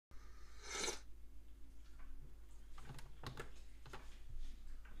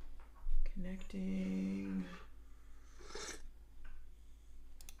Connecting.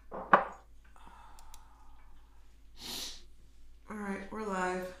 All right, we're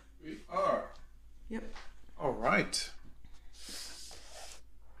live. We are. Yep. All right.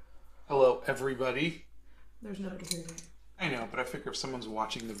 Hello, everybody. There's nobody here yet. I know, but I figure if someone's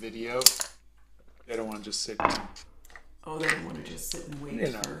watching the video, they don't want to just sit down. Oh, they don't want to just sit and wait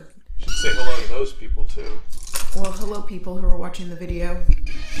You know, for... you should say hello to those people, too. Well, hello, people who are watching the video.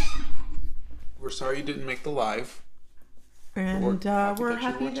 We're sorry you didn't make the live. And we're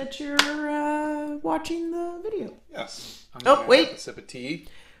happy that you're watching the video. Yes. Oh, wait. Have a sip of tea.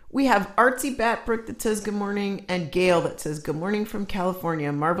 We have Artsy Batbrook that says good morning and Gail that says good morning from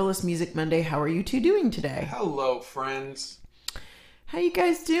California. Marvelous Music Monday. How are you two doing today? Hello, friends. How you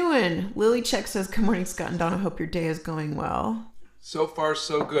guys doing? Lily Check says good morning, Scott and Donna. Hope your day is going well. So far,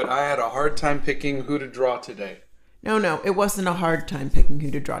 so good. I had a hard time picking who to draw today. No, it wasn't a hard time picking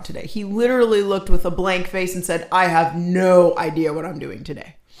who to draw today. He literally looked with a blank face and said, I have no idea what I'm doing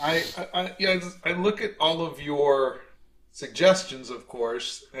today. I look at all of your suggestions, of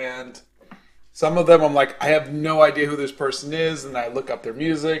course, and some of them I'm like, I have no idea who this person is, and I look up their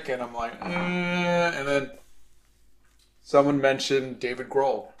music, and I'm like, and then someone mentioned David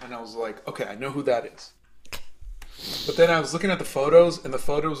Grohl, and I was like, okay, I know who that is. But then I was looking at the photos, and the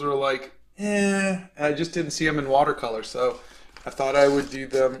photos were like, and I just didn't see them in watercolor, so I thought I would do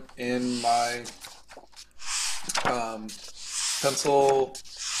them in my pencil,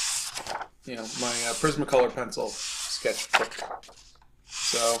 my Prismacolor pencil sketchbook.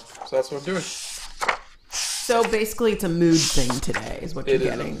 So that's what I'm doing. So basically it's a mood thing today is what you're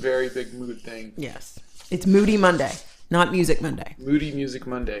getting. It is a very big mood thing. Yes. It's Moody Monday, not Music Monday. Moody Music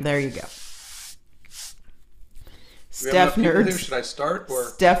Monday. There you go. Steph Nerd. Should I start? Or?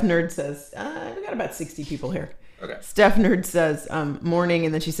 Steph Nerd says, we got about 60 people here. Okay. Steph Nerd says, morning,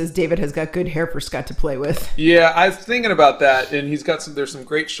 and then she says, David has got good hair for Scott to play with. Yeah, I was thinking about that, and there's some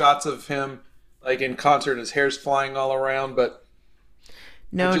great shots of him, like in concert, his hair's flying all around, but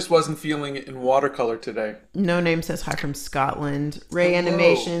I just wasn't feeling it in watercolor today. No Name says hi from Scotland. Ray Hello.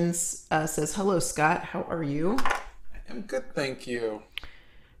 Animations says, hello, Scott. How are you? I am good, thank you.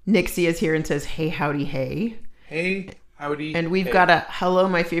 Nixie is here and says, hey, howdy, hey. Hey, howdy. And we've got a hello,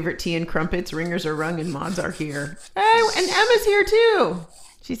 my favorite tea and crumpets. Ringers are rung and mods are here. Oh, and Emma's here too.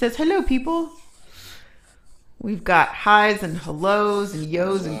 She says, hello, people. We've got highs and hellos and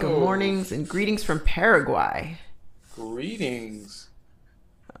yos and good mornings and greetings from Paraguay. Greetings.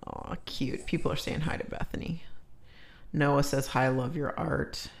 Oh, cute. People are saying hi to Bethany. Noah says, hi, love your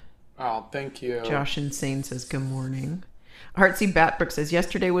art. Oh, thank you. Josh Insane says, good morning. Heartsy Batbrook says,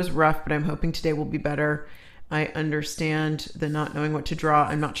 yesterday was rough, but I'm hoping today will be better. I understand the not knowing what to draw.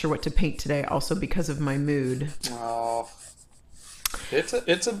 I'm not sure what to paint today, also because of my mood. Oh, it's a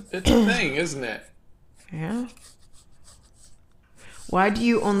thing, isn't it? Yeah. Why do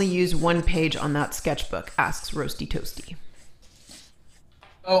you only use one page on that sketchbook? Asks Roasty Toasty.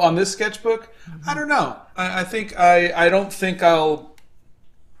 Oh, on this sketchbook? Mm-hmm. I don't know. I think I don't think I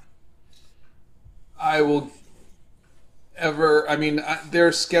will ever. I mean, there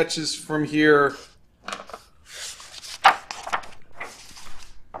are sketches from here.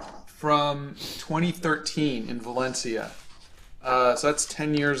 From 2013 in Valencia. So that's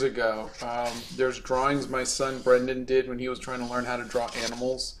 10 years ago. There's drawings my son Brendan did when he was trying to learn how to draw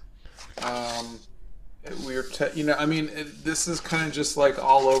animals. This is kind of just like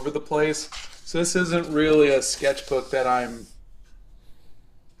all over the place. So this isn't really a sketchbook that I'm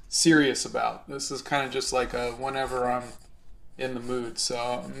serious about. This is kind of just like a whenever I'm in the mood.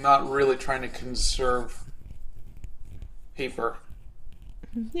 So I'm not really trying to conserve paper.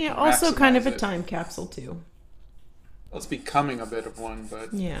 Yeah, also kind of a time capsule too. Well, it's becoming a bit of one,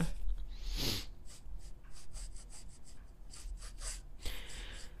 but yeah.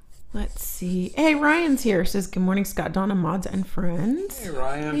 Let's see. Hey, Ryan's here. Says good morning, Scott, Donna, mods, and friends. Hey,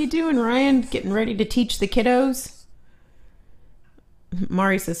 Ryan. How you doing, Ryan? Getting ready to teach the kiddos?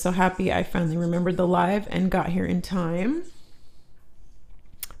 Mari says, so happy I finally remembered the live and got here in time.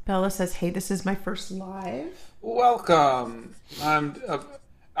 Bella says, hey, this is my first live. Welcome.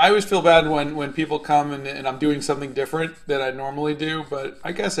 I always feel bad when people come and I'm doing something different than I normally do, but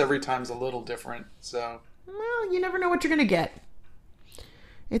I guess every time's a little different. So, well, you never know what you're going to get.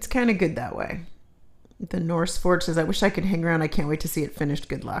 It's kind of good that way. The Norse Forge says, I wish I could hang around. I can't wait to see it finished.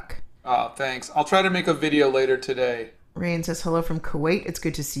 Good luck. Oh, thanks. I'll try to make a video later today. Rain says, hello from Kuwait. It's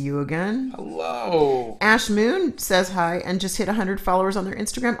good to see you again. Hello. Ash Moon says hi and just hit 100 followers on their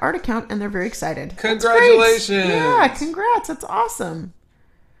Instagram art account, and they're very excited. Congratulations. Yeah, congrats. That's awesome.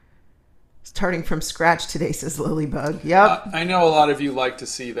 Starting from scratch today, says Lilybug. Yep. I know a lot of you like to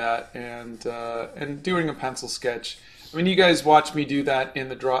see that, and doing a pencil sketch. I mean, you guys watch me do that in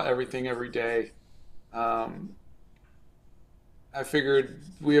the Draw Everything every day. I figured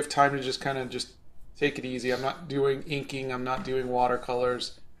we have time to just kind of just take it easy. I'm not doing inking. I'm not doing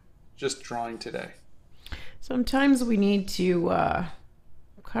watercolors. Just drawing today. Sometimes we need to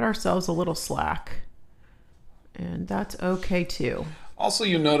cut ourselves a little slack, and that's okay too. Also,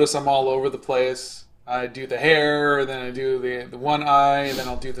 you notice I'm all over the place. I do the hair, then I do the one eye, and then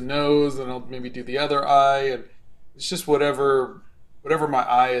I'll do the nose, then I'll maybe do the other eye, and it's just whatever my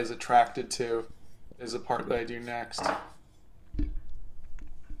eye is attracted to is the part that I do next.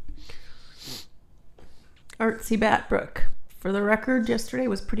 Artsy Batbrook. For the record, yesterday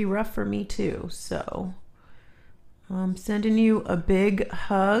was pretty rough for me too, so I'm sending you a big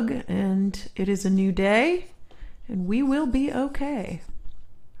hug, and it is a new day, and we will be okay.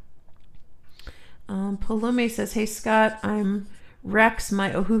 Palome says, hey Scott, I'm Rex.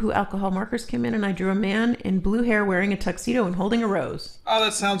 My Ohuhu alcohol markers came in and I drew a man in blue hair wearing a tuxedo and holding a rose. Oh,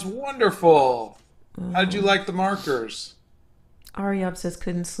 that sounds wonderful. How did you like the markers? Aryab says,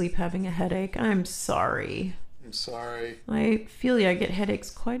 couldn't sleep, having a headache. I'm sorry. I'm sorry. I feel you. I get headaches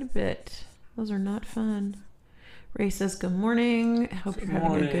quite a bit. Those are not fun. Ray says, good morning. Hope you're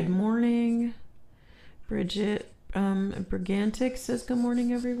having a good morning. Bridget Brigantic says, good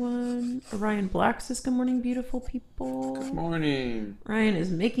morning, everyone. Ryan Black says, good morning, beautiful people. Good morning. Ryan is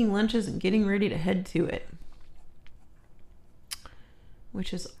making lunches and getting ready to head to it,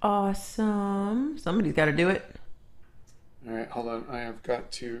 which is awesome. Somebody's got to do it. All right, hold on. I have got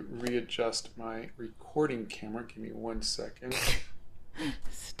to readjust my recording camera. Give me 1 second.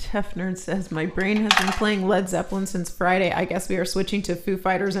 Steph Nerd says, my brain has been playing Led Zeppelin since Friday. I guess we are switching to Foo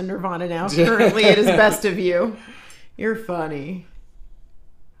Fighters and Nirvana now. Currently, it is Best of You. You're funny.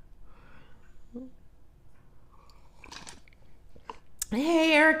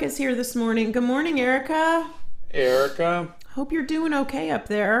 Hey, Erica's here this morning. Good morning, Erica. Erica. Hope you're doing okay up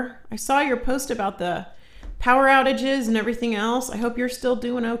there. I saw your post about the power outages and everything else. I hope you're still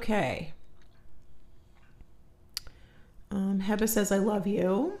doing okay. Heba says, I love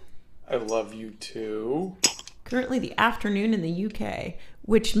you. I love you too. Currently the afternoon in the UK,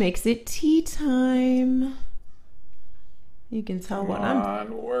 which makes it tea time. You can tell what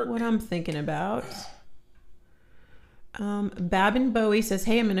I'm thinking about. Babin Bowie says,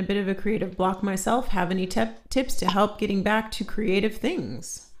 hey, I'm in a bit of a creative block myself. Have any tips to help getting back to creative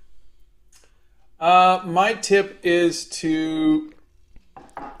things? My tip is to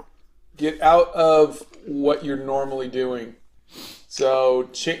get out of what you're normally doing. So,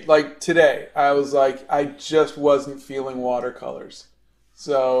 like today, I was like, I just wasn't feeling watercolors.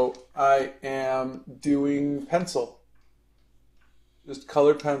 So, I am doing pencil. Just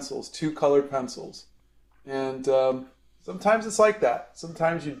colored pencils, 2 colored pencils. And sometimes it's like that.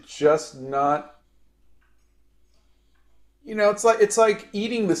 Sometimes you're just not, it's like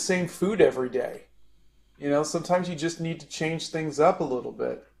eating the same food every day. Sometimes you just need to change things up a little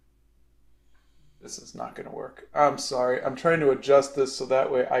bit. This is not going to work. I'm sorry. I'm trying to adjust this so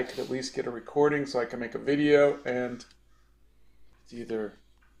that way I could at least get a recording so I can make a video, and it's either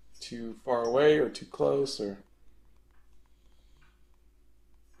too far away or too close, or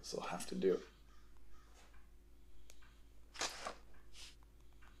this will have to do.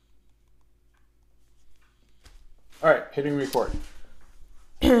 All right, hitting record.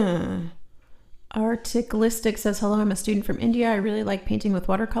 Articlistic says, hello, I'm a student from India. I really like painting with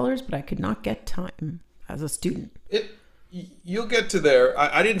watercolors, but I could not get time as a student. You'll get to there.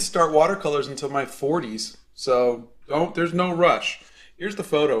 I didn't start watercolors until my 40s, so there's no rush. Here's the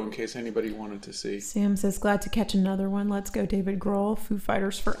photo in case anybody wanted to see. Sam says, glad to catch another one. Let's go, David Grohl. Foo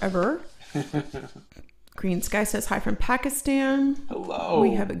Fighters forever. Green Sky says, hi from Pakistan. Hello.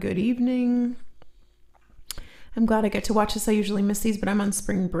 We have a good evening. I'm glad I get to watch this. I usually miss these, but I'm on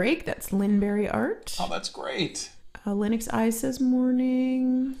spring break. That's Linberry Art. Oh, that's great. Linux Eyes says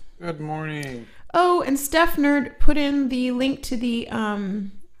morning. Good morning. Oh, and Steph Nerd put in the link to the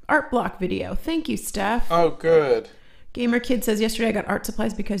art block video. Thank you, Steph. Oh, good. Gamer Kid says, yesterday I got art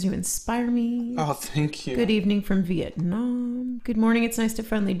supplies because you inspire me. Oh, thank you. Good evening from Vietnam. Good morning. It's nice to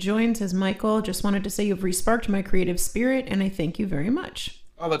finally join, says Michael. Just wanted to say you've re-sparked my creative spirit, and I thank you very much.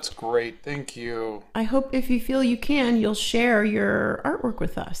 Oh, that's great. Thank you. I hope if you feel you can, you'll share your artwork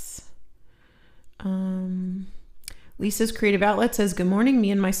with us. Lisa's Creative Outlet says, good morning.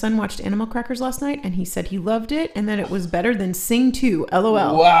 Me and my son watched Animal Crackers last night, and he said he loved it and that it was better than Sing 2.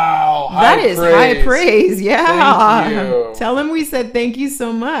 LOL. Wow. That is high praise. Yeah. Thank you. Tell him we said thank you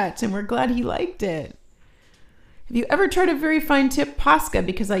so much, and we're glad he liked it. Have you ever tried a very fine tip Posca?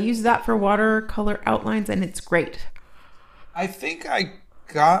 Because I use that for watercolor outlines and it's great. I think I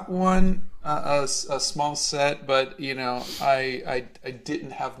got one, a small set, but I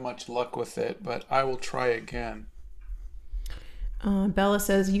didn't have much luck with it. But I will try again. Bella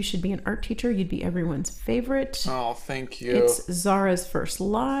says you should be an art teacher. You'd be everyone's favorite. Oh, thank you. It's Zara's first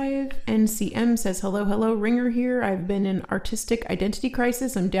live. NCM says, hello, Ringer here. I've been in artistic identity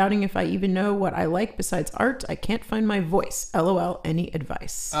crisis. I'm doubting if I even know what I like besides art. I can't find my voice. LOL, any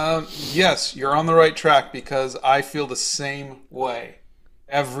advice? Yes, you're on the right track because I feel the same way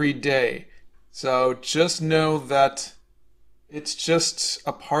every day. So just know that it's just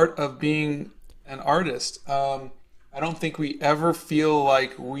a part of being an artist. I don't think we ever feel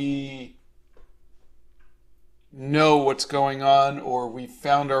like we know what's going on or we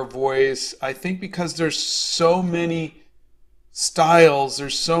found our voice. I think because there's so many styles,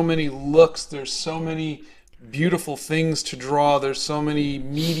 there's so many looks, there's so many beautiful things to draw, there's so many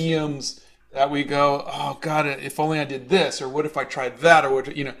mediums that we go, oh God, if only I did this, or what if I tried that, or what,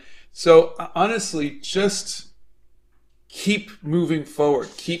 So honestly, just keep moving forward,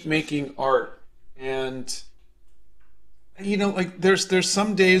 keep making art. And there's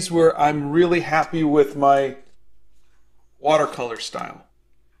some days where I'm really happy with my watercolor style.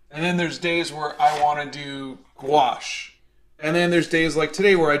 And then there's days where I want to do gouache. And then there's days like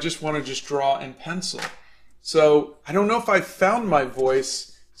today where I just want to just draw in pencil. So I don't know if I found my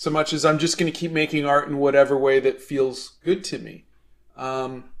voice so much as I'm just going to keep making art in whatever way that feels good to me.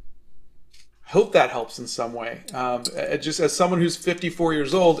 I hope that helps in some way. Just as someone who's 54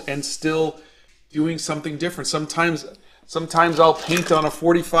 years old and still doing something different. Sometimes I'll paint on a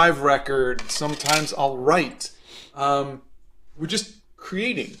 45 record. Sometimes I'll write. We're just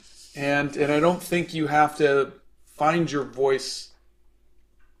creating. And I don't think you have to find your voice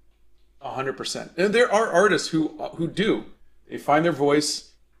 100%. And there are artists who do. They find their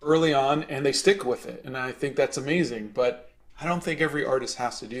voice early on and they stick with it. And I think that's amazing. But I don't think every artist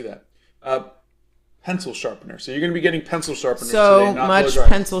has to do that. Pencil sharpener. So you're going to be getting pencil sharpeners today. So much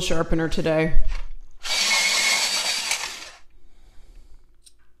pencil sharpener today.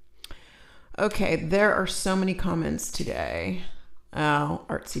 Okay, there are so many comments today. Oh,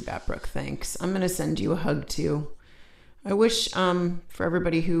 Artsy Batbrook, thanks. I'm going to send you a hug too. I wish for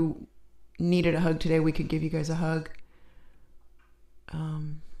everybody who needed a hug today, we could give you guys a hug.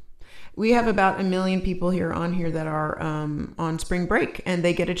 We have about 1 million people on here that are on spring break, and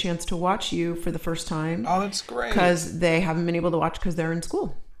they get a chance to watch you for the first time. Oh, that's great. Because they haven't been able to watch because they're in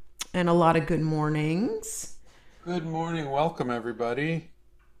school. And a lot of good mornings. Good morning. Welcome, everybody.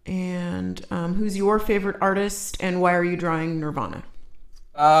 And who's your favorite artist, and why are you drawing Nirvana?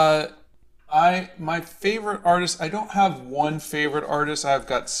 My favorite artist, I don't have one favorite artist. I've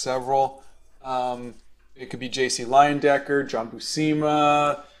got several. It could be J.C. Leyendecker, John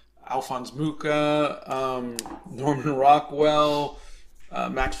Buscema, Alphonse Mucha, Norman Rockwell,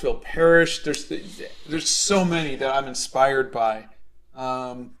 Maxfield Parrish. There's so many that I'm inspired by.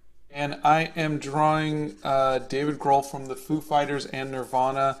 And I am drawing David Grohl from the Foo Fighters and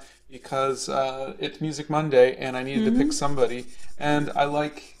Nirvana because it's Music Monday and I needed to pick somebody. And I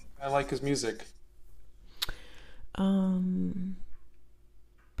like his music.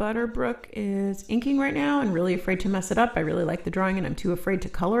 Butterbrook is inking right now and really afraid to mess it up. I really like the drawing and I'm too afraid to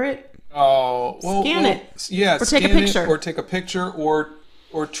color it. Oh, well, scan it. Yeah, or take a picture. Or take a picture or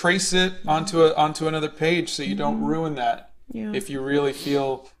trace it onto another page so you don't ruin that. Yeah. If you really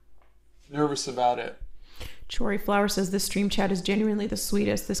feel nervous about it. Chory Flower says this stream chat is genuinely the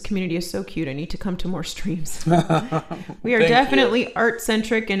sweetest. This community is so cute. I need to come to more streams. We are definitely art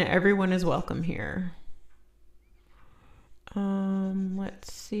centric and everyone is welcome here.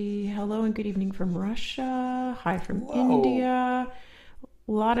 Let's see. Hello and good evening from Russia. Hi from India.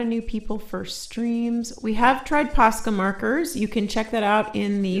 A lot of new people for streams. We have tried Posca markers. You can check that out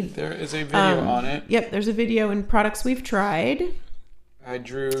in the... There is a video on it. Yep, there's a video in products we've tried. I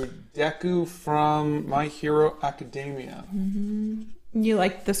drew Deku from My Hero Academia. Mm-hmm. You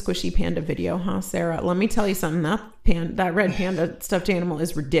like the squishy panda video, huh, Sarah? Let me tell you something. That red panda stuffed animal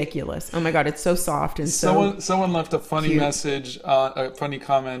is ridiculous. Oh my god, it's so soft and someone left a funny cute message, a funny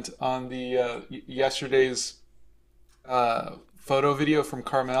comment on the yesterday's photo video from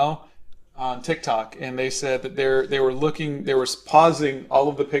Carmel on TikTok, and they said that they were pausing all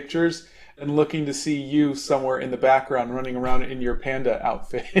of the pictures and looking to see you somewhere in the background running around in your panda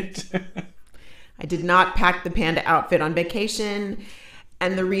outfit. I did not pack the panda outfit on vacation,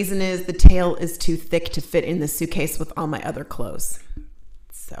 and the reason is the tail is too thick to fit in the suitcase with all my other clothes.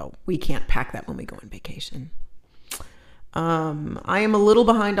 So we can't pack that when we go on vacation. I am a little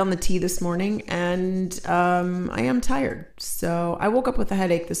behind on the tea this morning, and I am tired. So I woke up with a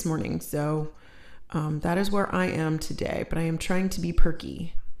headache this morning. So that is where I am today, but I am trying to be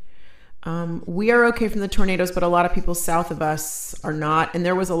perky. We are okay from the tornadoes, but a lot of people south of us are not. And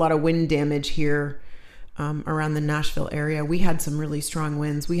there was a lot of wind damage here around the Nashville area. We had some really strong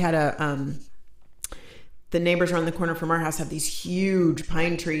winds. We had the neighbors around the corner from our house have these huge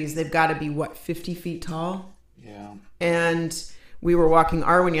pine trees. They've got to be, 50 feet tall? Yeah. And we were walking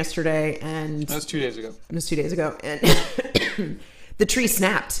Arwen yesterday, and... That was 2 days ago. It was 2 days ago. And the tree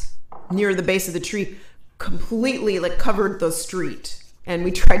snapped near the base of the tree, completely covered the street. And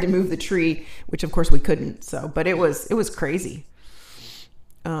we tried to move the tree, which of course we couldn't. So, but it was crazy.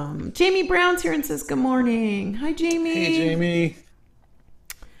 Jamie Brown's here and says, good morning. Hi, Jamie. Hey, Jamie.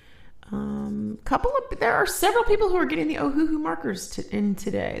 There are several people who are getting the Ohuhu markers in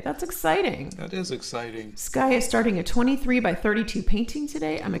today. That's exciting. That is exciting. Sky is starting a 23 by 32 painting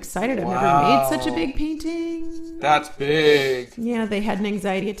today. I'm excited. I've never made such a big painting. That's big. Yeah, they had an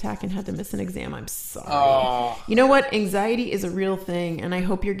anxiety attack and had to miss an exam. I'm sorry. Oh. You know what? Anxiety is a real thing, and I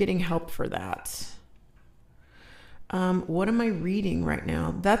hope you're getting help for that. What am I reading right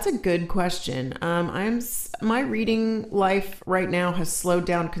now? That's a good question. My reading life right now has slowed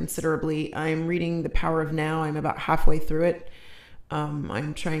down considerably. I'm reading The Power of Now. I'm about halfway through it.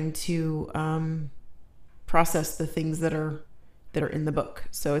 I'm trying to process the things that are in the book.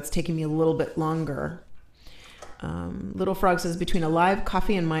 So it's taking me a little bit longer. Little Frog says, between a live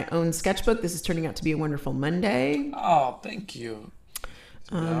coffee and my own sketchbook, this is turning out to be a wonderful Monday. Oh, thank you.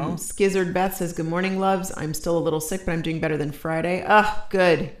 Skizzard Beth says, good morning, loves. I'm still a little sick, but I'm doing better than Friday. Ah,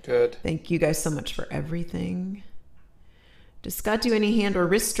 good. Good. Thank you guys so much for everything. Does Scott do any hand or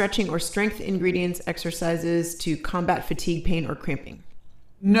wrist stretching or strength ingredients exercises to combat fatigue, pain, or cramping?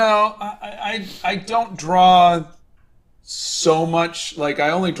 No, I don't draw so much. I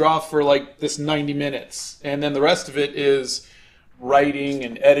only draw for this 90 minutes. And then the rest of it is writing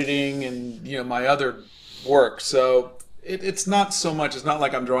and editing and, my other work. So... It's not so much. It's not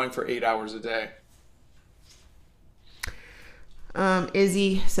like I'm drawing for 8 hours a day.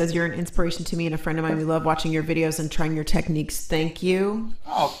 Izzy says, you're an inspiration to me and a friend of mine. We love watching your videos and trying your techniques. Thank you.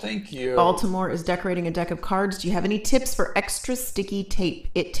 Oh, thank you. Baltimore is decorating a deck of cards. Do you have any tips for extra sticky tape?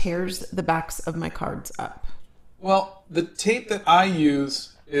 It tears the backs of my cards up. Well, the tape that I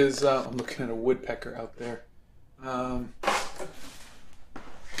use is... I'm looking at a woodpecker out there.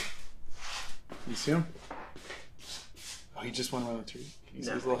 You see him? Oh, he just went around the tree. Can you see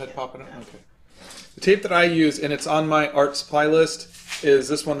his little head popping up? Okay. The tape that I use, and it's on my art supply list, is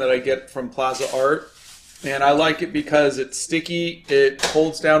this one that I get from Plaza Art. And I like it because it's sticky, it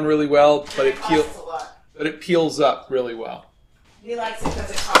holds down really well, but it peels up really well. He likes it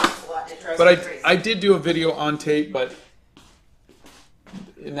because it costs a lot. It drives me crazy. I did do a video on tape, but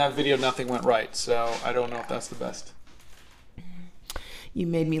in that video nothing went right, so I don't know if that's the best. You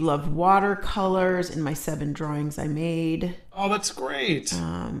made me love watercolors in my 7 drawings I made. Oh, that's great.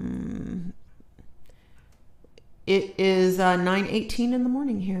 It is 9:18 in the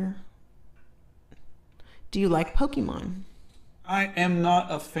morning here. Do you like Pokemon? I am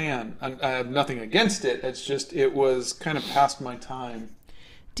not a fan. I have nothing against it. It's just it was kind of past my time.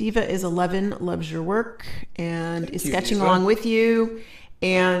 Diva is 11, loves your work, and is sketching along with you.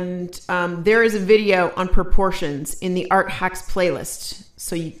 And there is a video on proportions in the Art Hacks playlist.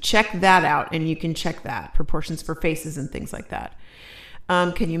 So you check that out, and you can check that. Proportions for faces and things like that.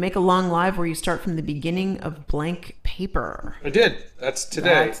 Can you make a long live where you start from the beginning of blank paper? I did. That's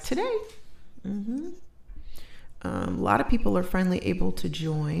today. That's today. Mm-hmm. A lot of people are finally able to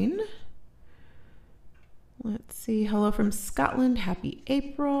join. Let's see. Hello from Scotland. Happy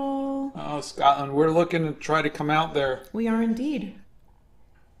April. Oh, Scotland. We're looking to try to come out there. We are indeed.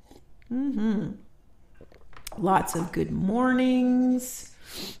 Lots of good mornings.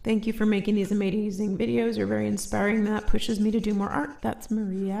 Thank you for making these amazing videos. You're very inspiring. That pushes me to do more art. That's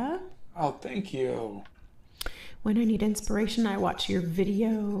Maria. Oh, thank you. When I need inspiration, I watch your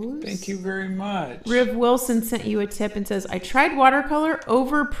videos. Thank you very much. Riv Wilson sent you a tip and says, I tried watercolor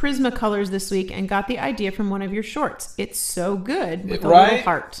over Prismacolors this week and got the idea from one of your shorts. It's so good with a little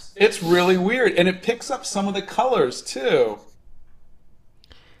heart. It's really weird. And it picks up some of the colors, too.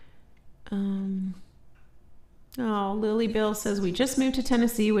 Oh, Lily Bill says, we just moved to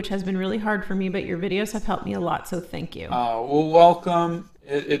Tennessee, which has been really hard for me, but your videos have helped me a lot, so thank you. Oh, well, welcome.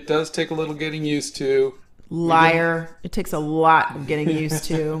 It does take a little getting used to. Liar. It takes a lot of getting used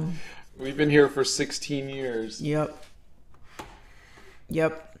to. We've been here for 16 years. Yep.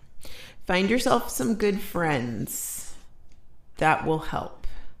 Find yourself some good friends. That will help.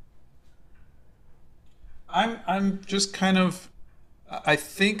 I'm just kind of. I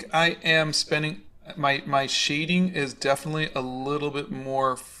think I am spending my shading is definitely a little bit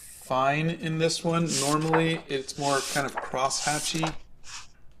more fine in this one. Normally, it's more kind of crosshatchy,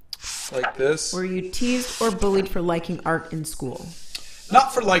 like this. Were you teased or bullied for liking art in school?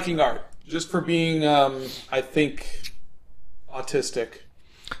 Not for liking art, just for being, I think, autistic.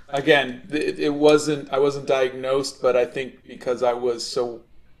 Again, it wasn't. I wasn't diagnosed, but I think because I was so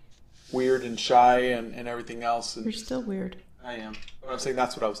weird and shy and everything else. And You're still weird. I am. But I'm saying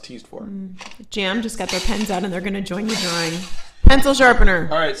that's what I was teased for. Jam just got their pens out and they're going to join you drawing. Pencil sharpener.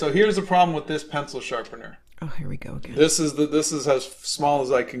 All right, so here's the problem with this pencil sharpener. Oh, here we go again. This is as small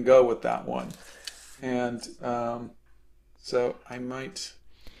as I can go with that one, and so I might,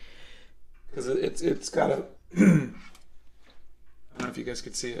 because it's got a. I don't know if you guys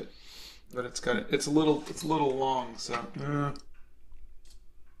could see it, but it's a little long. So all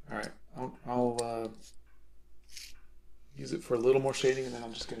right, I'll use it for a little more shading, and then I'll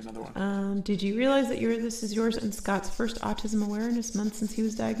just get another one. Did you realize that this is yours and Scott's first Autism Awareness Month since he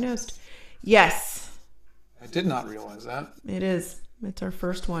was diagnosed? Yes. I did not realize that. It is. It's our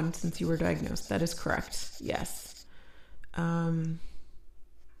first one since you were diagnosed. That is correct. Yes.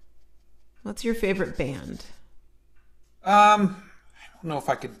 What's your favorite band? I don't know if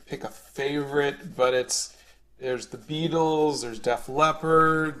I could pick a favorite, but there's the Beatles, there's Def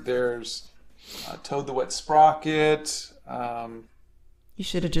Leppard, there's Toad the Wet Sprocket. You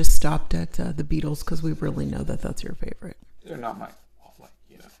should have just stopped at the Beatles because we really know that that's your favorite. They're not my,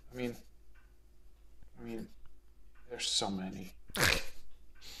 I mean, there's so many.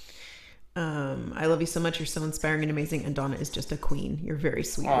 I love you so much. You're so inspiring and amazing. And Donna is just a queen. You're very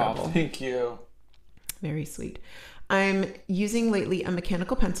sweet, Rebel. Thank you. Very sweet. I'm using lately a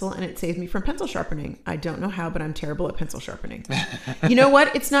mechanical pencil and it saved me from pencil sharpening. I don't know how, but I'm terrible at pencil sharpening. You know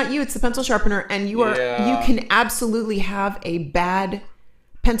what? It's not you. It's the pencil sharpener. And you can absolutely have a bad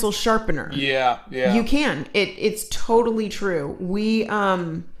pencil sharpener. Yeah. You can. It's totally true.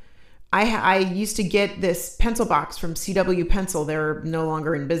 I used to get this pencil box from CW Pencil. They're no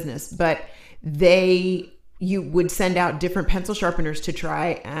longer in business, but you would send out different pencil sharpeners to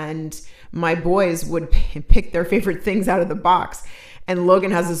try, and my boys would pick their favorite things out of the box. And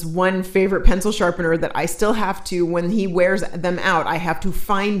Logan has this one favorite pencil sharpener that I still have to, when he wears them out, I have to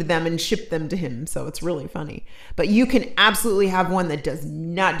find them and ship them to him. So it's really funny. But you can absolutely have one that does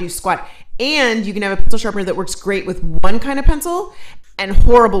not do squat. And you can have a pencil sharpener that works great with one kind of pencil and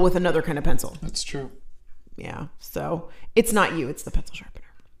horrible with another kind of pencil. That's true. Yeah. So it's not you, it's the pencil sharpener.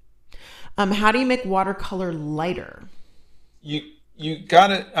 How do you make watercolor lighter? You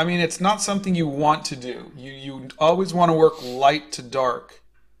gotta, it's not something you want to do. You always want to work light to dark.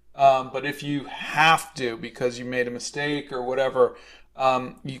 But if you have to, because you made a mistake or whatever,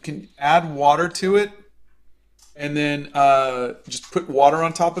 you can add water to it and then just put water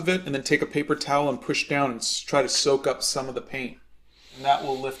on top of it and then take a paper towel and push down and try to soak up some of the paint. And that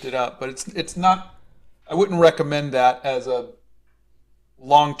will lift it up. But it's not, I wouldn't recommend that as a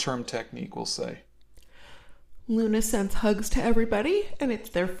long-term technique, we'll say. Luna sends hugs to everybody, and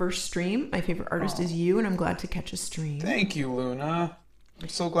it's their first stream. My favorite artist is you, and I'm glad to catch a stream. Thank you, Luna. I'm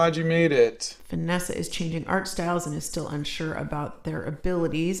so glad you made it. Vanessa is changing art styles and is still unsure about their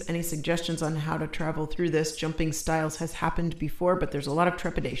abilities. Any suggestions on how to travel through this? Jumping styles has happened before, but there's a lot of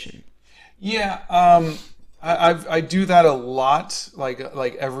trepidation. Yeah, I do that a lot. Like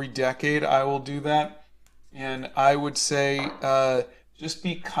every decade, I will do that, and I would say just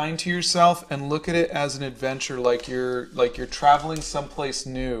be kind to yourself and look at it as an adventure, like you're traveling someplace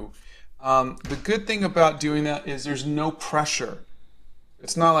new. The good thing about doing that is there's no pressure.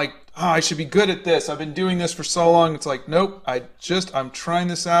 It's not like, I should be good at this. I've been doing this for so long. It's like, nope, I'm trying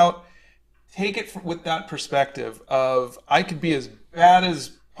this out. Take it with that perspective of I could be as bad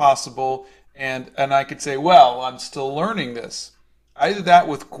as possible, and I could say, well, I'm still learning this. I did that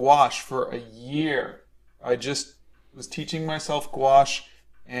with gouache for a year. I just was teaching myself gouache,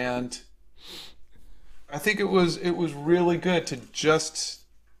 and I think it was really good to just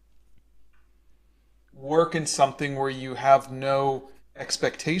work in something where you have no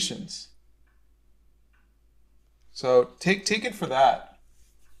expectations. So take it for that.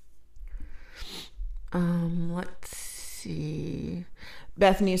 Let's see.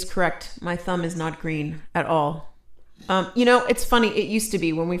 Bethany is correct. My thumb is not green at all. It's funny. It used to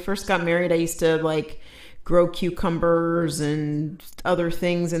be when we first got married. I used to grow cucumbers and other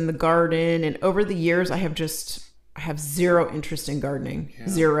things in the garden, and over the years I have zero interest in gardening. Yeah.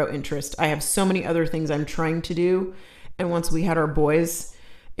 Zero interest. I have so many other things I'm trying to do, and once we had our boys,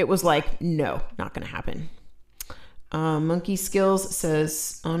 it was like, no, not gonna happen. Monkey Skills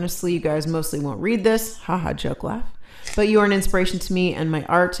says, honestly, you guys mostly won't read this. Haha, joke laugh. But you are an inspiration to me and my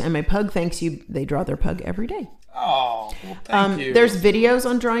art, and my pug thanks you. They draw their pug every day. Oh, well, thank you. There's videos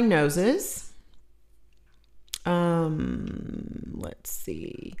on drawing noses. Let's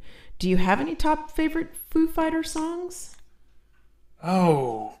see. Do you have any top favorite Foo Fighter songs?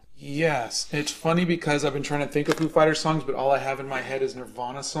 Oh, yes. It's funny because I've been trying to think of Foo Fighter songs, but all I have in my head is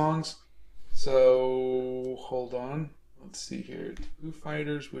Nirvana songs. So, hold on. Let's see here. Foo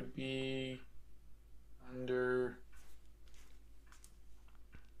Fighters would be under...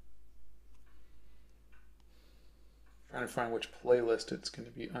 Trying to find which playlist it's going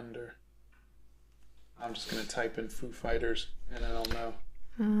to be under. I'm just going to type in Foo Fighters and then I'll know.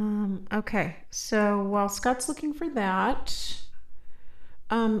 Okay, so while Scott's looking for that,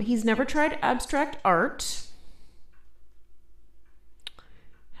 he's never tried abstract art.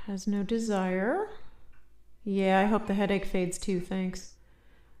 Has no desire. Yeah, I hope the headache fades too, thanks.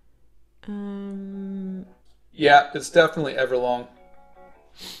 Yeah, it's definitely Everlong.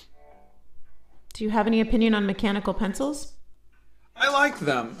 Do you have any opinion on mechanical pencils? I like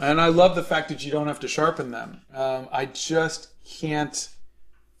them, and I love the fact that you don't have to sharpen them. I just can't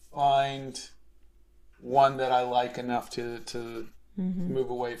find one that I like enough to move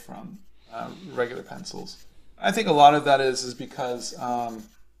away from regular pencils. I think a lot of that is because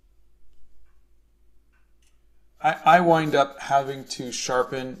I wind up having to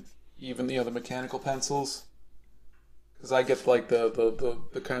sharpen even the mechanical pencils because I get like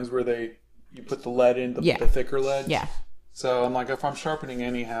the kinds where you put the lead in, the thicker lead. Yeah. So I'm like, if I'm sharpening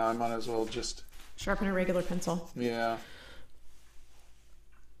anyhow, I might as well just sharpen a regular pencil. Yeah.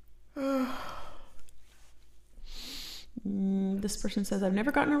 This person says, I've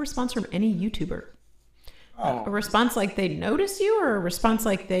never gotten a response from any YouTuber. Oh. A response like they notice you, or a response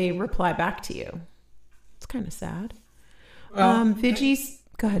like they reply back to you? It's kind of sad. Vidgies,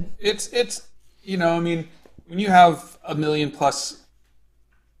 go ahead. It's I mean, when you have 1 million plus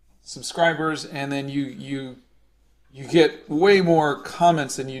subscribers and then you get way more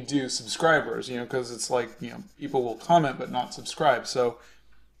comments than you do subscribers, because it's like, people will comment but not subscribe. So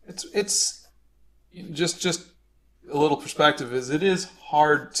it's just a little perspective is it is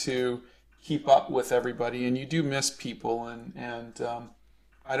hard to keep up with everybody, and you do miss people, and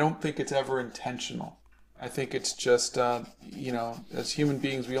I don't think it's ever intentional. I think it's just, as human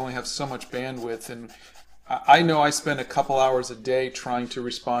beings, we only have so much bandwidth, and I know I spend a couple hours a day trying to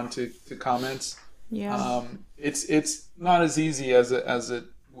respond to comments. Yeah. It's not as easy as it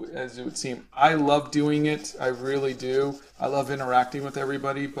would seem. I love doing it. I really do. I love interacting with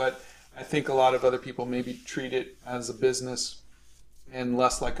everybody, but I think a lot of other people maybe treat it as a business and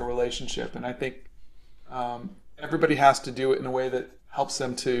less like a relationship. And I think everybody has to do it in a way that helps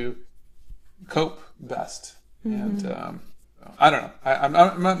them to cope best. Mm-hmm. And I don't know.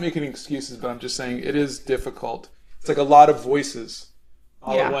 I'm not making excuses, but I'm just saying it is difficult. It's like a lot of voices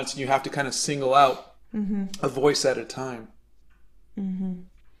all at once, and you have to kind of single out a voice at a time. Mm-hmm.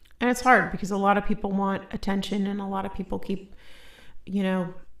 And it's hard because a lot of people want attention, and a lot of people keep,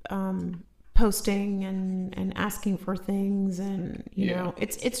 posting and asking for things, and you know,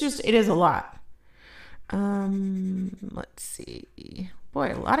 it is a lot. Let's see.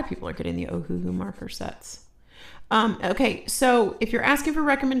 Boy, a lot of people are getting the Ohuhu marker sets. Okay, so if you're asking for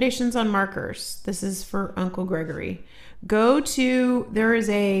recommendations on markers, this is for Uncle Gregory. There is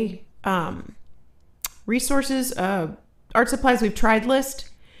a resources, art supplies we've tried list,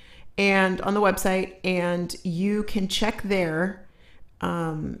 and on the website, and you can check there,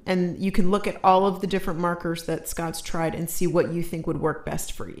 and you can look at all of the different markers that Scott's tried and see what you think would work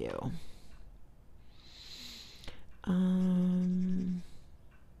best for you.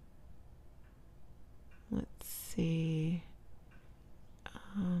 Let's see.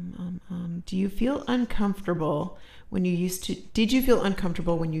 Did you feel uncomfortable when you used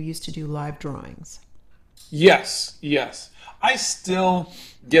to do live drawings? Yes. I still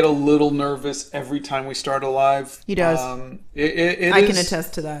get a little nervous every time we start a live. He does. I can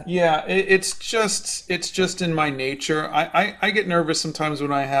attest to that. Yeah, it's just in my nature. I get nervous sometimes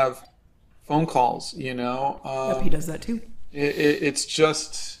when I have phone calls, Yep, he does that too. It's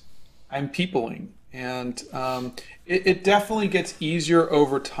just, I'm peopling. And it definitely gets easier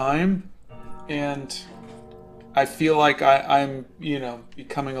over time. And I feel like I'm,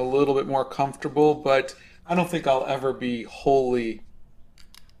 becoming a little bit more comfortable, but I don't think I'll ever be wholly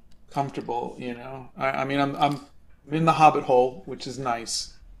comfortable, I mean, I'm in the Hobbit hole, which is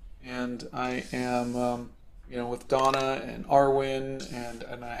nice. And I am, with Donna and Arwen,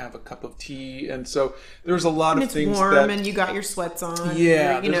 and I have a cup of tea, and so there's a lot of it's things warm, that, and you got your sweats on.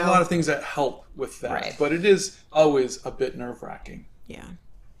 yeah, there's a lot of things that help with that, right. But it is always a bit nerve-wracking. Yeah.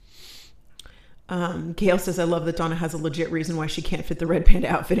 Gail says, I love that Donna has a legit reason why she can't fit the red panda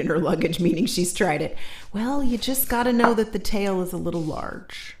outfit in her luggage, meaning she's tried it. Well, you just got to know that the tail is a little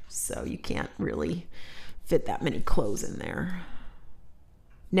large, so you can't really fit that many clothes in there.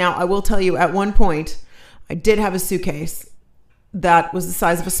 Now, I will tell you, at one point, I did have a suitcase that was the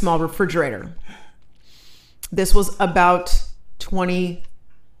size of a small refrigerator. This was about 20...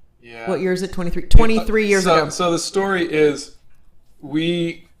 Yeah. What year is it? 23 years ago. So the story is,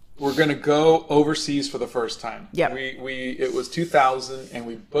 we were going to go overseas for the first time. Yeah. It was 2000, and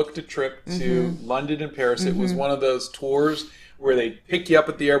we booked a trip to London and Paris. It was one of those tours where they pick you up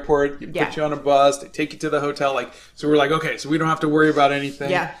at the airport, put you on a bus, they take you to the hotel. So we're like, okay, so we don't have to worry about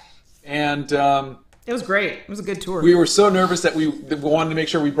anything. Yeah. And it was great. It was a good tour. We were so nervous that we wanted to make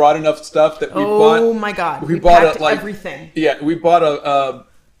sure we brought enough stuff that we bought. Oh my God. We bought packed everything. Yeah, we bought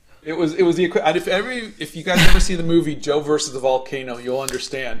it was the equipment. If you guys ever see the movie Joe versus the Volcano, you'll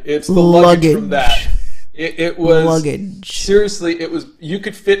understand. It's the luggage from that. It was luggage. Seriously, you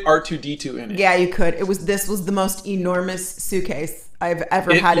could fit R2-D2 in it. Yeah, you could. This was the most enormous suitcase I've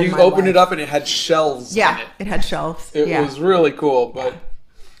ever had in my life. You opened it up and it had shelves in it. It had shelves. It was really cool, but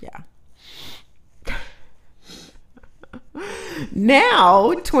yeah.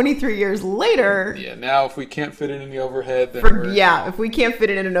 Now, 23 years later... Yeah, now if we can't fit it in the overhead... then if we can't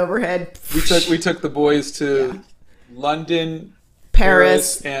fit it in an overhead... We took the boys to London,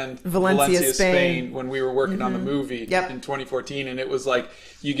 Paris, and Valencia, Spain when we were working on the movie in 2014. And it was like,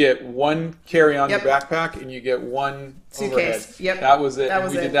 you get one carry-on your backpack and you get one suitcase. Overhead. Yep. That was it.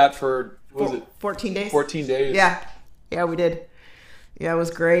 We did that for, 14 days? 14 days. Yeah. Yeah, we did. Yeah, it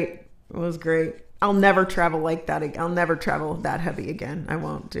was great. It was great. I'll never travel like that. I'll never travel that heavy again. I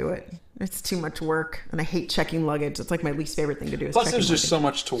won't do it. It's too much work, and I hate checking luggage. It's like my least favorite thing to do. Plus, there's just so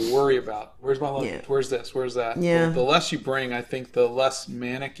much to worry about. Where's my luggage? Yeah. Where's this? Where's that? Yeah. The less you bring, I think, the less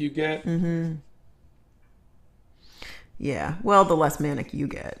manic you get. Mm-hmm. Yeah. Well, the less manic you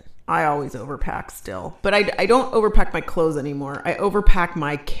get. I always overpack still, but I don't overpack my clothes anymore. I overpack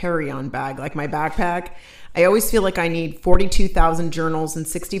my carry-on bag, like my backpack. I always feel like I need 42,000 journals and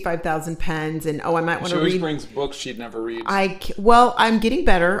 65,000 pens, and I might want to read. She always brings books she'd never read. I'm getting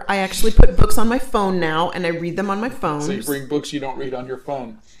better. I actually put books on my phone now, and I read them on my phone. So you bring books you don't read on your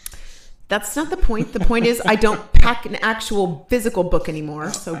phone. That's not the point. The point is I don't pack an actual physical book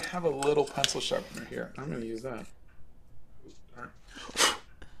anymore. So I have a little pencil sharpener here. I'm going to use that.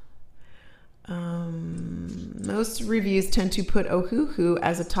 Most reviews tend to put Ohuhu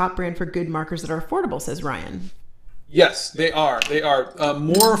as a top brand for good markers that are affordable, says Ryan. Yes, they are. They are.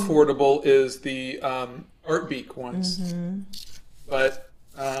 More affordable is the Artbeak ones. Mm-hmm. But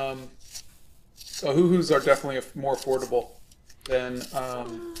Ohuhus are definitely more affordable than,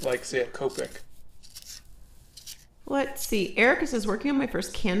 like, say, a Copic. Let's see. Erica says, working on my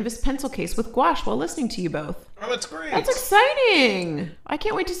first canvas pencil case with gouache while listening to you both. Oh, that's great. That's exciting. I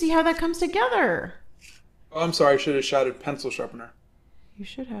can't wait to see how that comes together. Oh, I'm sorry. I should have shouted pencil sharpener. You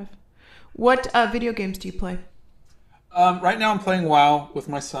should have. What video games do you play? Right now I'm playing WoW with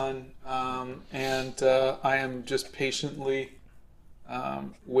my son, and I am just patiently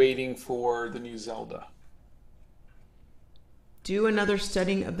waiting for the new Zelda. Do another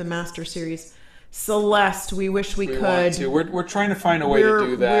studying of the Master Series. Celeste, we wish we could. Want to. We're trying to find a way to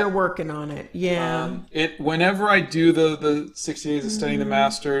do that. We're working on it. Yeah. Whenever I do the 60 days of studying the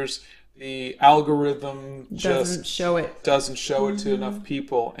Masters, the algorithm doesn't show it to enough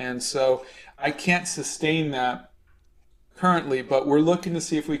people, and so I can't sustain that currently. But we're looking to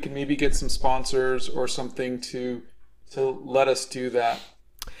see if we can maybe get some sponsors or something to let us do that.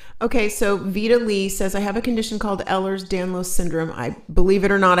 Okay, so Vita Lee says, I have a condition called Ehlers-Danlos syndrome. I believe it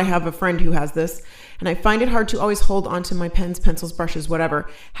or not, I have a friend who has this, and I find it hard to always hold onto my pens, pencils, brushes, whatever.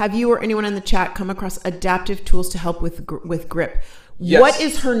 Have you or anyone in the chat come across adaptive tools to help with grip? Yes. What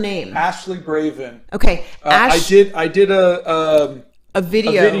is her name? Ashley Braven. Okay, I did a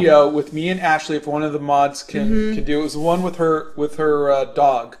video with me and Ashley. If one of the mods can do it, was the one with her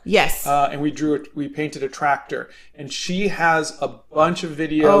dog. Yes, and we painted a tractor, and she has a bunch of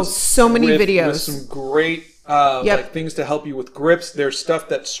videos. Oh, so many videos with some great like things to help you with grips. There's stuff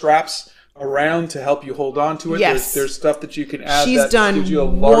that straps around to help you hold on to it. Yes, there's stuff that you can add. She's done gives you a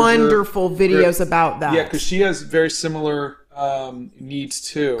larger wonderful videos grip. about that. Yeah, because she has very similar needs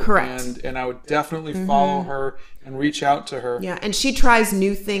too. Correct. And I would definitely follow her and reach out to her. Yeah, and she tries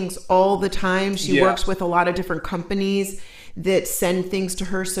new things all the time. She works with a lot of different companies that send things to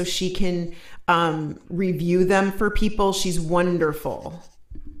her so she can review them for people. She's wonderful.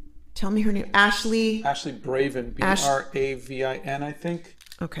 Tell me her name. Ashley Bravin. Bravin, I think.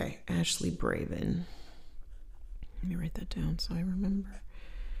 Okay, Ashley Bravin. Let me write that down so I remember.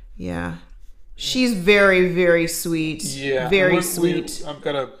 Yeah. She's very, very sweet. Yeah. Very sweet. I've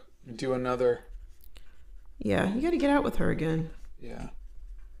got to do another. Yeah, you got to get out with her again. Yeah.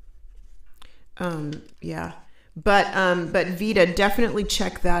 Yeah. But Vita, definitely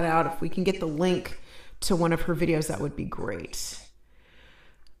check that out. If we can get the link to one of her videos, that would be great.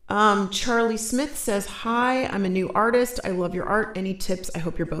 Charlie Smith says, hi, I'm a new artist. I love your art. Any tips? I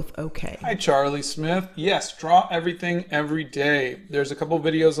hope you're both okay. Hi, Charlie Smith. Yes, draw everything every day. There's a couple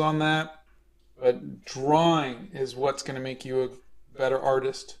videos on that, but drawing is what's going to make you a better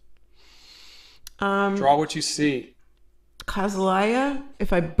artist. Draw what you see. Kazalaya,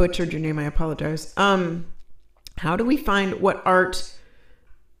 if I butchered your name, I apologize. How do we find what art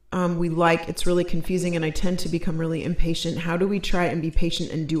we like? It's really confusing and I tend to become really impatient. How do we try and be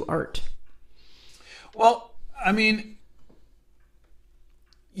patient and do art? Well, I mean,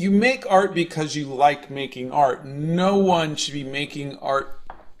 you make art because you like making art. No one should be making art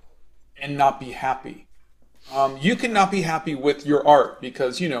and not be happy. You can not be happy with your art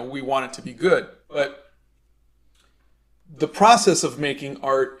because, we want it to be good. But the process of making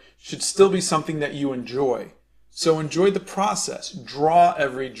art should still be something that you enjoy. So enjoy the process. Draw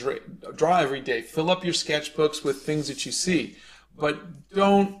every day. Fill up your sketchbooks with things that you see. But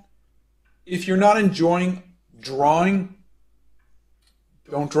if you're not enjoying drawing,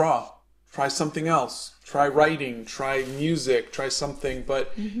 don't draw. Try something else. Try writing. Try music. Try something.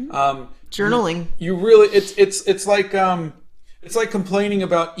 But journaling. You really it's like complaining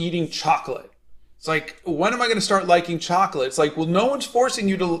about eating chocolate. It's like, when am I going to start liking chocolate? It's like, well, no one's forcing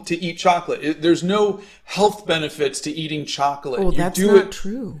you to eat chocolate. There's no health benefits to eating chocolate. Oh, that's not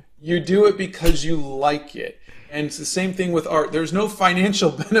true. You do it because you like it. And it's the same thing with art. There's no financial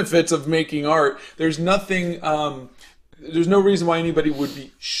benefits of making art. There's nothing, there's no reason why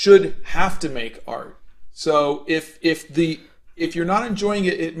anybody should have to make art. So if you're not enjoying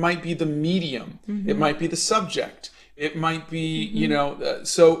it, it might be the medium. Mm-hmm. It might be the subject. It might be,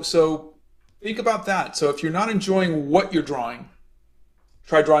 so think about that. So if you're not enjoying what you're drawing,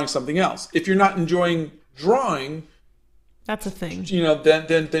 try drawing something else. If you're not enjoying drawing, that's a thing.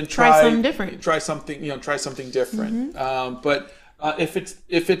 Then try something different. Try something different. Mm-hmm. But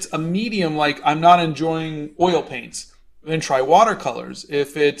if it's a medium, like I'm not enjoying oil paints, then try watercolors.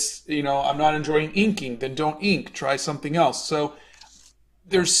 If it's I'm not enjoying inking, then don't ink. Try something else. So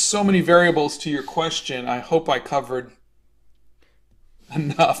there's so many variables to your question. I hope I covered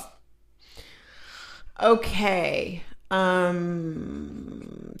enough. Okay.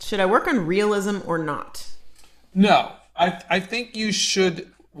 Should I work on realism or not? No. I think you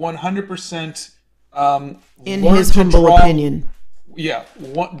should 100% in his humble opinion. Yeah.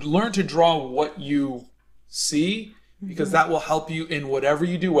 Learn to draw what you see, because that will help you in whatever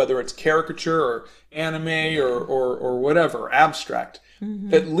you do, whether it's caricature or anime or whatever, abstract.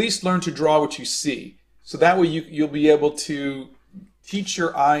 Mm-hmm. At least learn to draw what you see. So that way you'll be able to teach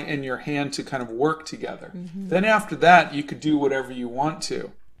your eye and your hand to kind of work together. Mm-hmm. Then after that, you could do whatever you want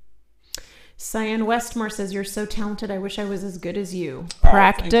to. Cyan Westmore says, you're so talented. I wish I was as good as you. Oh,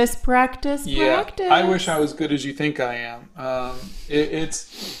 practice. Yeah, I wish I was good as you think I am.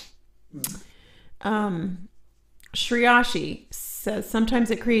 Shriyashi says, sometimes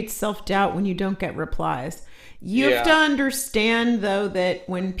it creates self-doubt when you don't get replies. You have to understand, though, that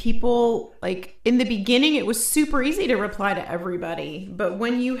when people, like, in the beginning, it was super easy to reply to everybody. But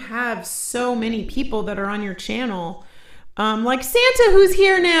when you have so many people that are on your channel, like Santa, who's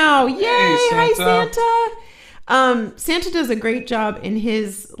here now. Yay! Hey, Santa. Hi, Santa. Santa does a great job in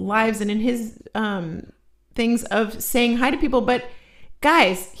his lives and in his things of saying hi to people. But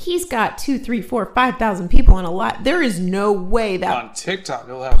guys, he's got 2,000, 3,000, 4,000, 5,000 people on a lot. There is no way that on TikTok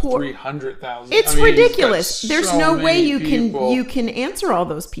he'll have 300,000. It's ridiculous. There's no way you can answer all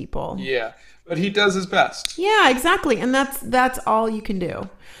those people. Yeah, but he does his best. Yeah, exactly, and that's all you can do.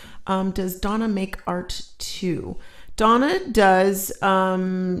 Does Donna make art too? Donna does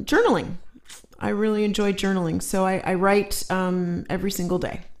journaling. I really enjoy journaling, so I write every single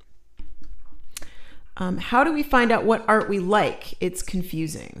day. How do we find out what art we like? It's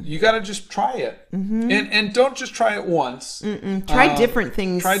confusing. You got to just try it. Mm-hmm. And don't just try it once. Try different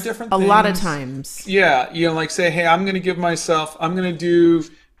things. Try different things. A lot of times. Yeah. Like say, hey, I'm going to do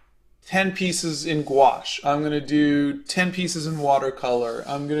 10 pieces in gouache. I'm going to do 10 pieces in watercolor.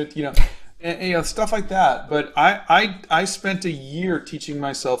 I'm going to, stuff like that. But I spent a year teaching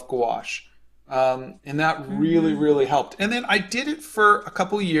myself gouache. And that really, really helped. And then I did it for a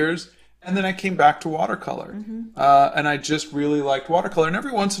couple of years, and then I came back to watercolor. And I just really liked watercolor. And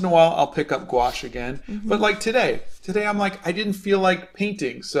every once in a while, I'll pick up gouache again. But like today I'm like, I didn't feel like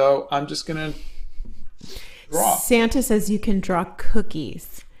painting, so I'm just going to draw. Santa says you can draw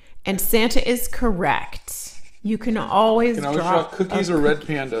cookies. And Santa is correct. You can always draw cookies or red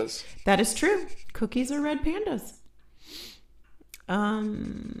pandas. That is true. Cookies or red pandas.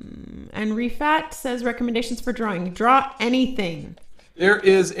 And Refat says recommendations for drawing. Draw anything. There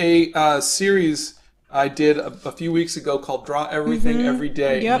is a series I did a few weeks ago called Draw Everything Every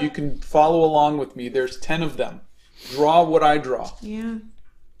Day. Yep. You can follow along with me. There's 10 of them. Draw what I draw. Yeah.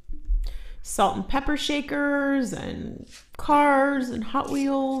 Salt and pepper shakers and cars and Hot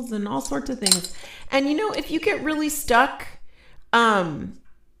Wheels and all sorts of things. And you know, if you get really stuck, go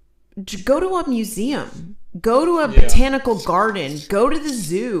to a museum. Go to a botanical garden. Go to the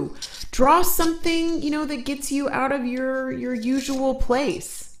zoo. Draw something, you know, that gets you out of your usual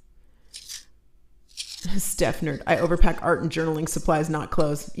place. Steph nerd. I overpack art and journaling supplies, not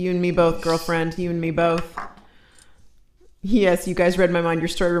clothes. You and me both, girlfriend. You and me both. Yes, you guys read my mind. Your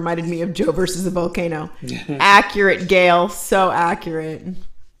story reminded me of Joe versus a volcano. Accurate, Gail. So accurate.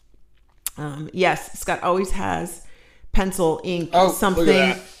 Yes, Scott always has pencil, ink,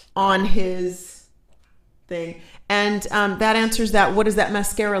 something on his thing. And that answers that. What is that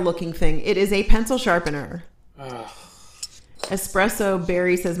mascara looking thing? It is a pencil sharpener. Espresso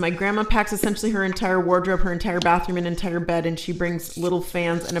Berry says, my grandma packs essentially her entire wardrobe, her entire bathroom, and entire bed, and she brings little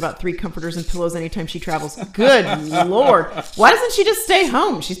fans and about 3 comforters and pillows anytime she travels. Good Lord. Why doesn't she just stay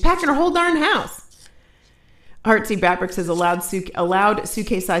home? She's packing her whole darn house. Artsy Babrick says, allowed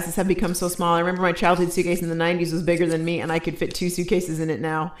suitcase sizes have become so small. I remember my childhood suitcase in the 90s was bigger than me, and I could fit 2 suitcases in it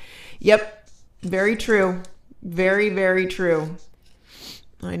now. Yep. Very true. Very, very true.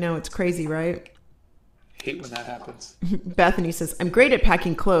 I know, it's crazy, right? Hate when that happens. Bethany says, I'm great at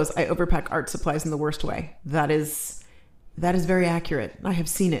packing clothes. I overpack art supplies in the worst way. That is very accurate. I have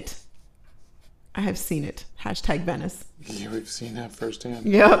seen it. Hashtag Venice. Yeah, we've seen that firsthand.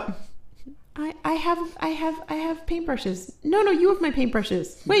 Yep. I have paintbrushes. No, you have my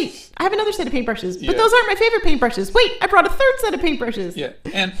paintbrushes. Wait, I have another set of paintbrushes, but those aren't my favorite paintbrushes. Wait, I brought a third set of paintbrushes. Yeah,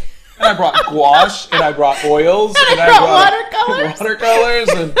 and I brought gouache, and I brought oils, and I brought watercolors,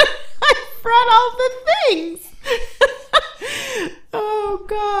 and I brought all the things. Oh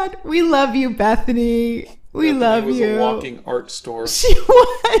God, we love you, Bethany. We love you. It was a walking art store. She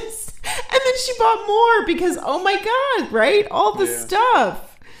was, and then she bought more because oh my God, right? All the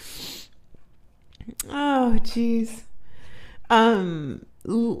stuff. Oh geez.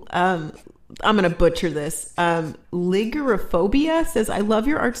 I'm going to butcher this. Ligorophobia says, I love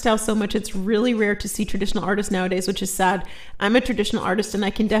your art style so much. It's really rare to see traditional artists nowadays, which is sad. I'm a traditional artist, and I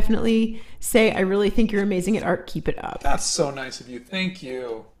can definitely say I really think you're amazing at art. Keep it up. That's so nice of you. Thank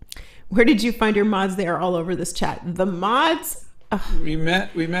you. Where did you find your mods? They are all over this chat. The mods... We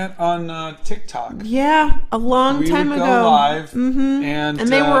met on TikTok. Yeah, a long time ago. We would go live, and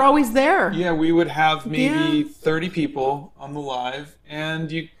they were always there. Yeah, we would have maybe 30 people on the live,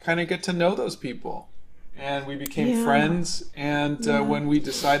 and you kind of get to know those people. And we became friends. And when we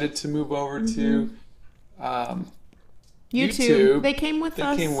decided to move over to YouTube, they came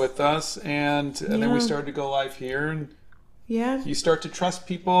with us. And then we started to go live here, and you start to trust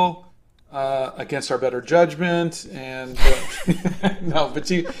people. Against our better judgment, and no, but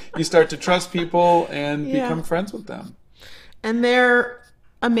you start to trust people and become friends with them. And they're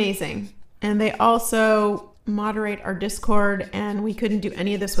amazing. And they also moderate our Discord, and we couldn't do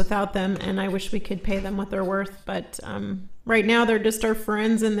any of this without them. And I wish we could pay them what they're worth, but right now they're just our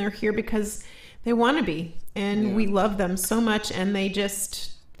friends, and they're here because they want to be, and we love them so much. And they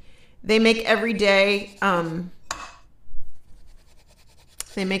make every day.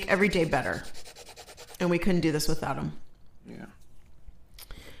 They make every day better, and we couldn't do this without them. Yeah.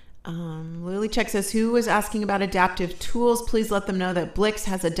 Lily Check says, who was asking about adaptive tools? Please let them know that Blix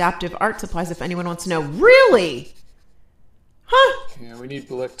has adaptive art supplies if anyone wants to know. Really? Huh? Yeah, we need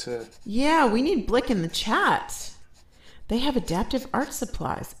Blick to... Yeah, we need Blick in the chat. They have adaptive art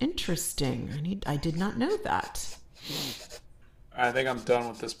supplies. Interesting. I did not know that. I think I'm done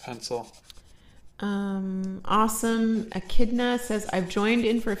with this pencil. Awesome. Echidna says, I've joined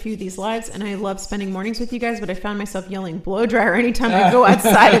in for a few of these lives, and I love spending mornings with you guys, but I found myself yelling blow dryer anytime I go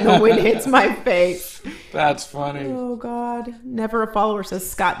outside and the wind hits my face. That's funny. Oh God. Never a follower, says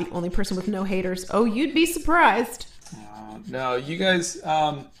Scott, the only person with no haters. Oh, you'd be surprised. No, you guys,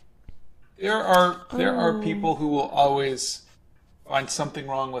 there are people who will always find something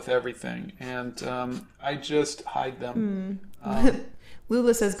wrong with everything, and I just hide them.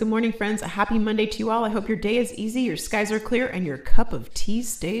 Lula says, good morning, friends. A happy Monday to you all. I hope your day is easy, your skies are clear, and your cup of tea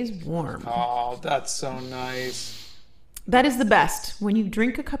stays warm. Oh, that's so nice. That is the best, when you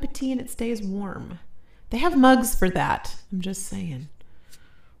drink a cup of tea and it stays warm. They have mugs for that. I'm just saying.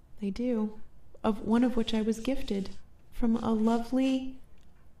 They do. One of which I was gifted from a lovely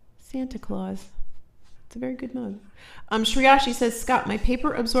Santa Claus. It's a very good mug. Shriyashi says, Scott, my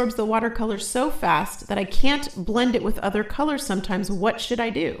paper absorbs the watercolor so fast that I can't blend it with other colors sometimes. What should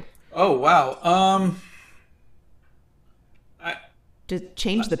I do? Oh, wow. To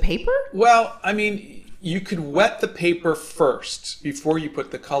change the paper? Well, I mean, you could wet the paper first before you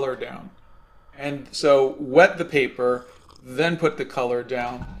put the color down. And so wet the paper, then put the color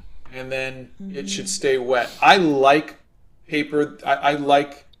down, and then it should stay wet. I like paper. I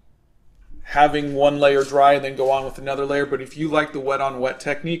like having one layer dry and then go on with another layer. But if you like the wet on wet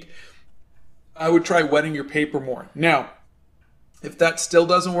technique, I would try wetting your paper more. Now, if that still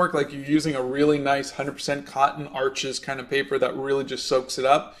doesn't work, like you're using a really nice 100% cotton arches kind of paper that really just soaks it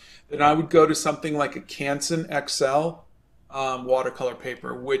up, then I would go to something like a Canson XL watercolor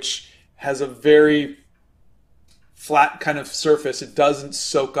paper, which has a very flat kind of surface. It doesn't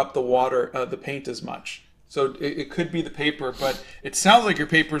soak up the water, the paint as much. So it could be the paper, but it sounds like your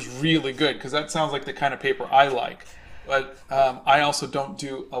paper is really good because that sounds like the kind of paper I like. But I also don't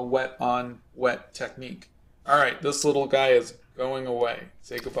do a wet on wet technique. All right, this little guy is going away.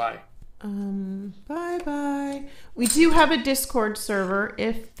 Say goodbye. Bye-bye. We do have a Discord server.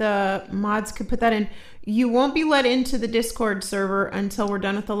 If the mods could put that in. You won't be let into the Discord server until we're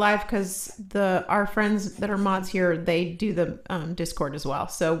done with the live because our friends that are mods here, they do the Discord as well.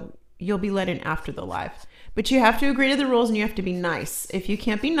 So you'll be let in after the live. But you have to agree to the rules and you have to be nice. If you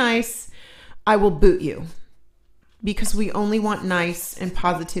can't be nice, I will boot you. Because we only want nice and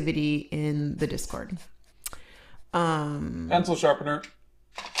positivity in the Discord. Pencil sharpener.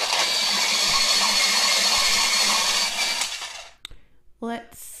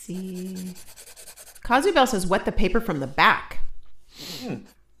 Let's see. Kazu Bell says, wet the paper from the back.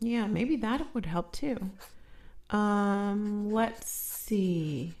 Yeah, maybe that would help too. Let's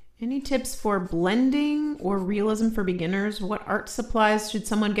see. Any tips for blending or realism for beginners? What art supplies should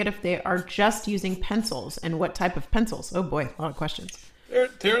someone get if they are just using pencils? And what type of pencils? Oh boy, a lot of questions.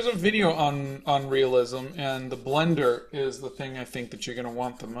 There's a video on realism, and the blender is the thing I think that you're going to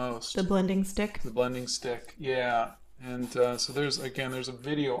want the most. The blending stick? The blending stick, yeah. And so there's a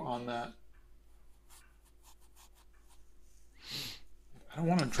video on that. I don't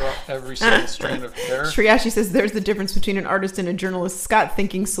want to draw every single strand of hair. Shriyashi says, there's the difference between an artist and a journalist. Scott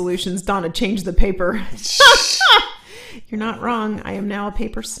thinking solutions. Donna, change the paper. You're not wrong. I am now a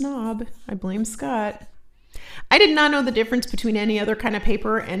paper snob. I blame Scott. I did not know the difference between any other kind of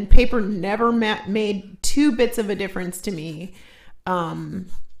paper, and paper never made 2 bits of a difference to me. And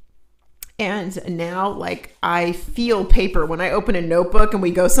now, like, I feel paper. When I open a notebook and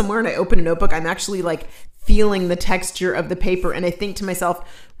we go somewhere and I open a notebook, I'm actually, like, feeling the texture of the paper. And I think to myself,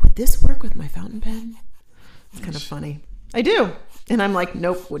 would this work with my fountain pen? It's kind of funny. I do. And I'm like,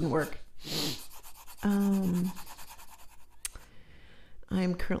 nope, wouldn't work. I'm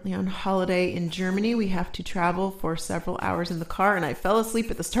currently on holiday in Germany. We have to travel for several hours in the car, and I fell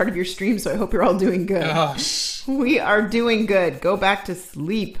asleep at the start of your stream, so I hope you're all doing good. Gosh. We are doing good. Go back to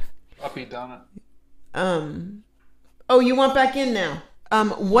sleep. Puppy Donna. Oh, you want back in now?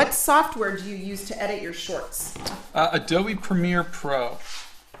 What software do you use to edit your shorts? Adobe Premiere Pro.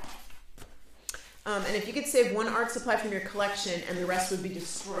 And if you could save one art supply from your collection and the rest would be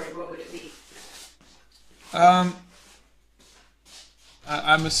destroyed, what would it be?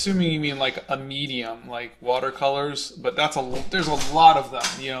 I'm assuming you mean like a medium, like watercolors, but there's a lot of them.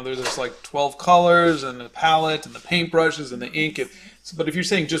 You know, there's like 12 colors and the palette and the paintbrushes and the ink. But if you're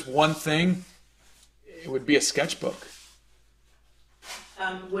saying just one thing, it would be a sketchbook.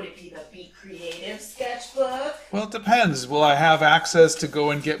 Would it be the Be Creative sketchbook? Well, it depends. Will I have access to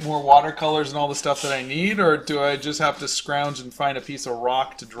go and get more watercolors and all the stuff that I need, or do I just have to scrounge and find a piece of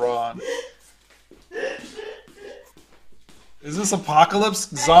rock to draw on? Is this apocalypse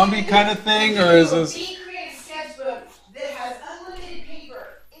zombie kind of thing, or is this... Be Creative sketchbook that has unlimited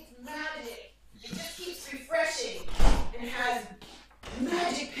paper. It's magic. It just keeps refreshing and has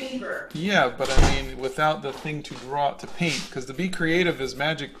magic paper. Yeah, but I mean, without the thing to draw to paint, because the Be Creative is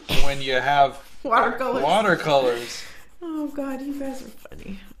magic when you have watercolors. Oh God, you guys are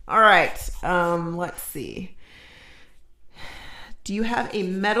funny. All right, let's see. Do you have a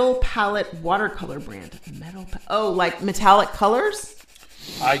metal palette watercolor brand? Like metallic colors?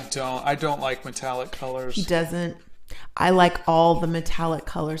 I don't like metallic colors. He doesn't. I like all the metallic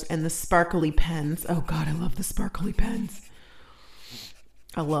colors and the sparkly pens. Oh God, I love the sparkly pens.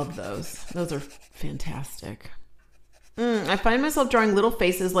 I love those. Those are fantastic. I find myself drawing little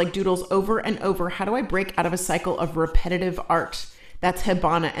faces like doodles over and over. How do I break out of a cycle of repetitive art? That's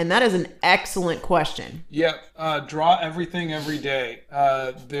Hibana, and that is an excellent question. Yeah, draw everything every day.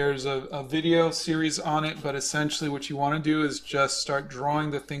 There's a video series on it, but essentially what you want to do is just start drawing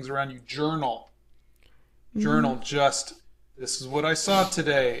the things around you. Journal. Journal, just, this is what I saw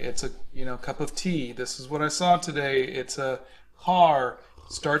today. It's a cup of tea. This is what I saw today. It's a car.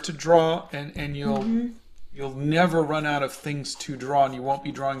 Start to draw, and you'll never run out of things to draw, and you won't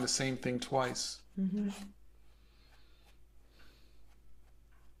be drawing the same thing twice.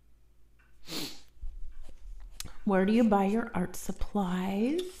 Where do you buy your art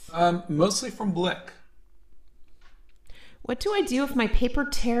supplies? Mostly from Blick. What do I do if my paper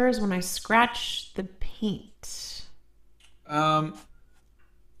tears when I scratch the paint? I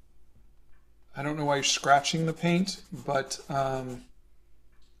don't know why you're scratching the paint, but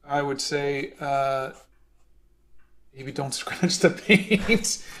I would say maybe don't scratch the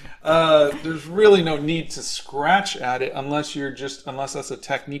paint. There's really no need to scratch at it unless that's a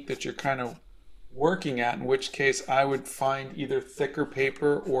technique that you're kind of working at, in which case I would find either thicker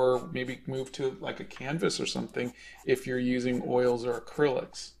paper or maybe move to like a canvas or something if you're using oils or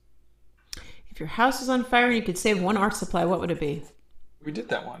acrylics. If your house is on fire and you could save one art supply, what would it be? We did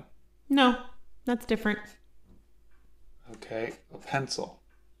that one. No, that's different. Okay, a pencil.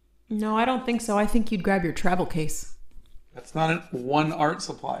 No, I don't think so. I think you'd grab your travel case. That's not one art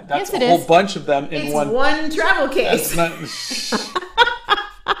supply. That's yes, a whole bunch of them in one. It's one travel case. That's not...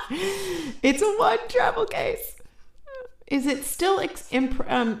 It's a one travel case. Is it still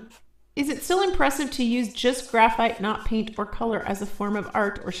impressive to use just graphite, not paint or color, as a form of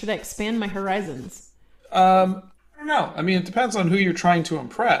art, or should I expand my horizons? I don't know. I mean, it depends on who you're trying to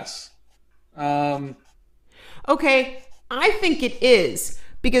impress. Okay, I think it is,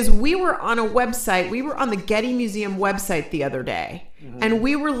 because we were on a website. We were on the Getty Museum website the other day, and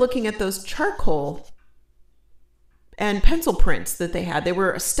we were looking at those charcoal and pencil prints that they had. They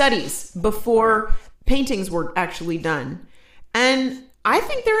were studies before paintings were actually done. And I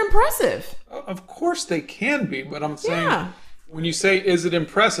think they're impressive. Of course they can be, but I'm saying, when you say, is it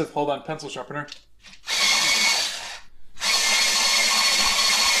impressive? Hold on, pencil sharpener.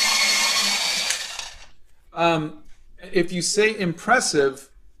 If you say impressive,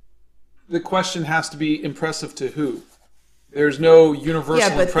 the question has to be impressive to who? There's no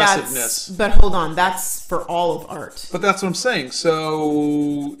universal impressiveness. But hold on, that's for all of art. But that's what I'm saying.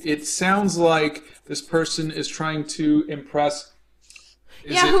 So it sounds like this person is trying to impress.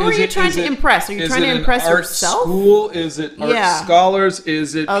 Who are you trying to impress? Are you trying to impress yourself? School? Is it art scholars?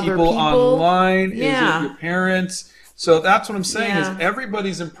 Is it people online? Yeah. Is it your parents? So that's what I'm saying is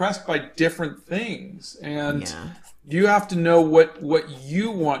everybody's impressed by different things. And you have to know what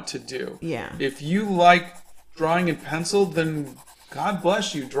you want to do. Yeah. If you like drawing in pencil, then God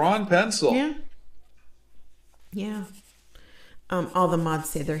bless you. Draw in pencil. Yeah. All the mods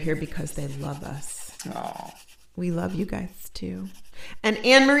say they're here because they love us. Oh. We love you guys too. And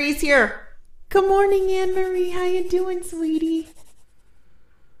Anne Marie's here. Good morning, Anne Marie. How you doing, sweetie?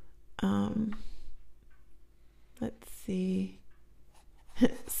 Let's see.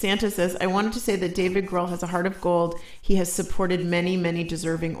 Santa says, I wanted to say that David Grohl has a heart of gold. He has supported many, many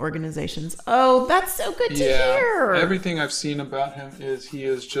deserving organizations. Oh, that's so good to hear. Everything I've seen about him is he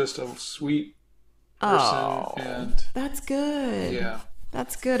is just a sweet person. And that's good. Yeah.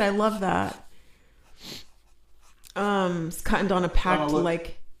 That's good. I love that. Scott on a pact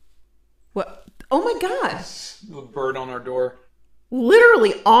like what? Oh my God. The bird on our door.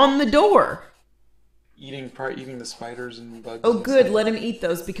 Literally on the door. Eating the spiders and bugs. Oh, good. Let him eat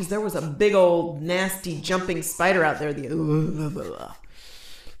those because there was a big old nasty jumping spider out there.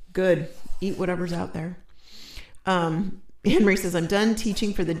 Good. Eat whatever's out there. Henry says, I'm done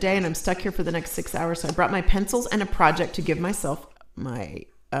teaching for the day and I'm stuck here for the next 6 hours. So I brought my pencils and a project to give myself a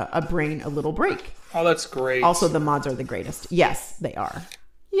brain a little break. Oh, that's great. Also, the mods are the greatest. Yes, they are.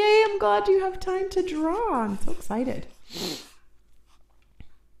 Yay, I'm glad you have time to draw. I'm so excited.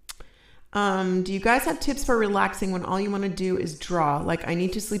 Do you guys have tips for relaxing when all you want to do is draw? Like, I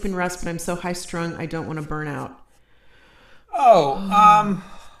need to sleep and rest, but I'm so high strung, I don't want to burn out.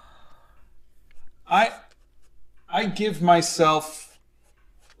 I give myself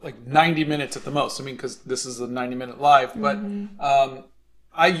like 90 minutes at the most. I mean, because this is a 90-minute live, but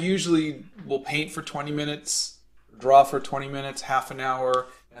I usually will paint for 20 minutes, draw for 20 minutes, half an hour,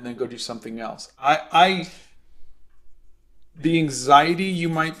 and then go do something else. The anxiety you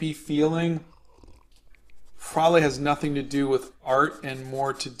might be feeling probably has nothing to do with art and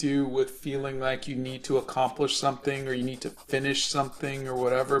more to do with feeling like you need to accomplish something or you need to finish something or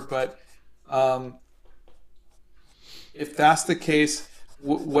whatever. But if that's the case,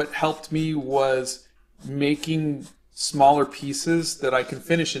 what helped me was making smaller pieces that I can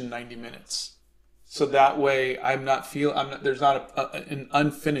finish in 90 minutes. So that way there's not an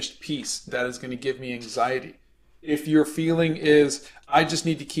unfinished piece that is going to give me anxiety. If your feeling is, I just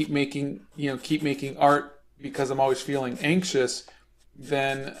need to keep making art because I'm always feeling anxious,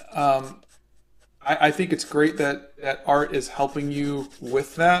 then I think it's great that art is helping you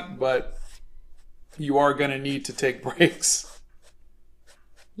with that, but you are going to need to take breaks.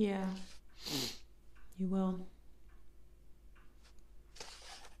 Yeah, you will.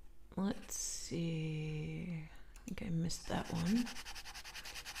 Let's see. I think I missed that one.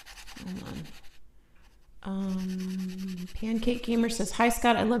 Hold on. Pancake Gamer says, "Hi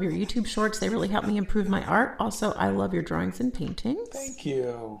Scott, I love your YouTube shorts. They really help me improve my art. Also, I love your drawings and paintings." Thank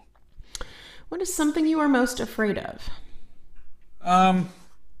you. What is something you are most afraid of? I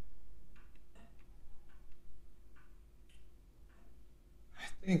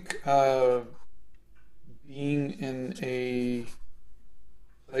think being in a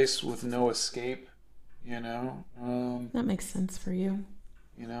place with no escape, That makes sense for you.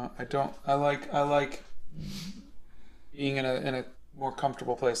 I like being in a more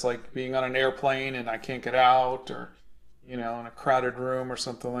comfortable place, like being on an airplane and I can't get out, or in a crowded room or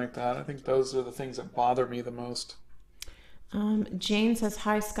something like that. I think those are the things that bother me the most. Jane says,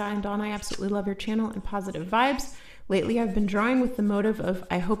 "Hi Scott and Dawn, I absolutely love your channel and positive vibes. Lately I've been drawing with the motive of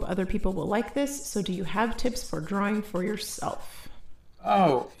I hope other people will like this. So do you have tips for drawing for yourself?"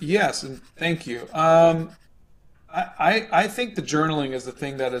 Oh, yes, and thank you. I think the journaling is the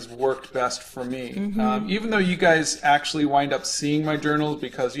thing that has worked best for me. Mm-hmm. Even though you guys actually wind up seeing my journals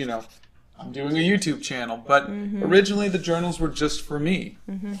because, I'm doing a YouTube channel. But originally the journals were just for me.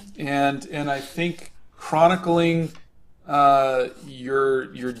 Mm-hmm. And I think chronicling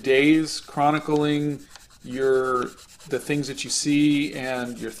your days, chronicling the things that you see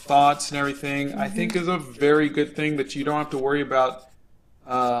and your thoughts and everything, I think is a very good thing that you don't have to worry about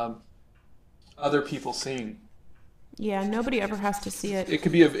other people seeing. Yeah, nobody ever has to see it. It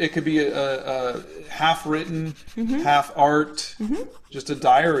could be a half written, half art, just a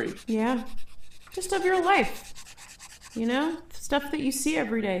diary. Yeah, just of your life. Stuff that you see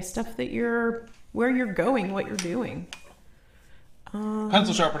every day, stuff that where you're going, what you're doing.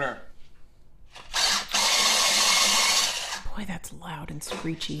 Pencil sharpener. Boy, that's loud and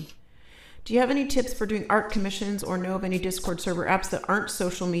screechy. Do you have any tips for doing art commissions or know of any Discord server apps that aren't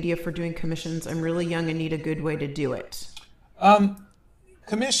social media for doing commissions? I'm really young and need a good way to do it.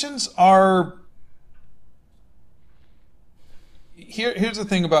 Commissions are... Here's the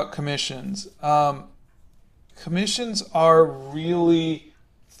thing about commissions. Commissions are really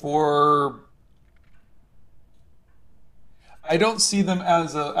for... I don't see them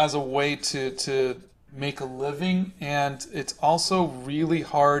as a way to make a living, and it's also really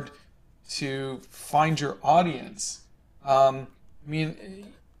hard to find your audience. You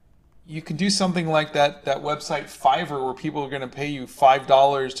can do something like that website Fiverr where people are going to pay you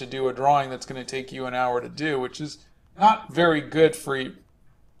 $5 to do a drawing that's going to take you an hour to do, which is not very good for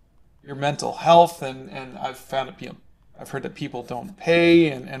your mental health, and I've heard that people don't pay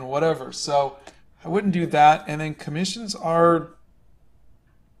and whatever. So I wouldn't do that. And then commissions I'm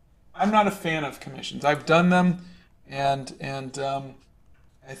not a fan of commissions. I've done them, and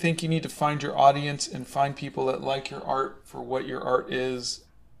I think you need to find your audience and find people that like your art for what your art is.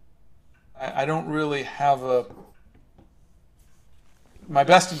 I don't really have my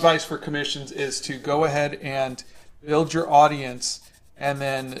best advice for commissions is to go ahead and build your audience and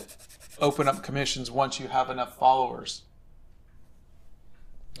then open up commissions once you have enough followers.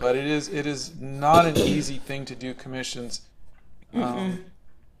 But it is not an easy thing to do commissions.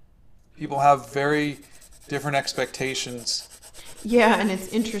 People have very different expectations. Yeah, and it's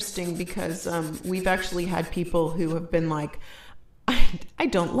interesting because we've actually had people who have been like, I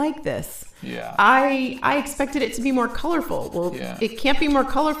don't like this. Yeah. I expected it to be more colorful. Well, Yeah. It can't be more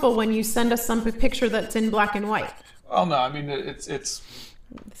colorful when you send us some picture that's in black and white. Well, no, I mean, it's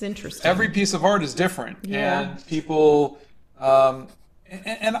interesting. Every piece of art is different. Yeah. And people, I'm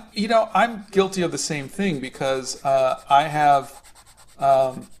guilty of the same thing because I have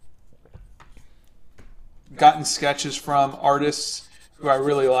gotten sketches from artists who I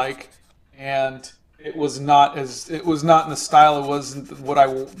really like, and it was not in the style. It wasn't what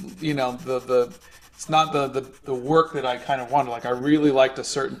it's not the work that I kind of wanted. Like I really liked a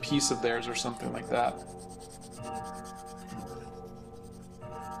certain piece of theirs or something like that.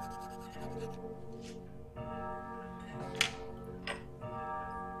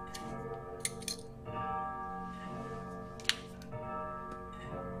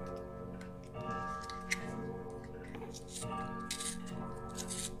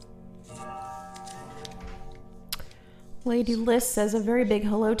 Lady Liz says a very big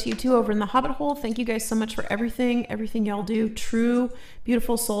hello to you too over in the Hobbit hole. Thank you guys so much for everything y'all do. True,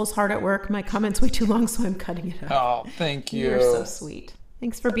 beautiful souls, hard at work. My comment's way too long, so I'm cutting it up. Oh, thank you. You're so sweet.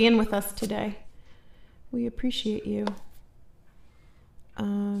 Thanks for being with us today. We appreciate you.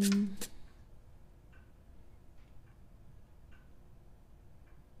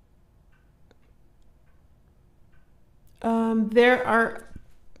 There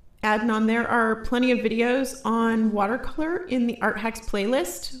are plenty of videos on watercolor in the Art Hacks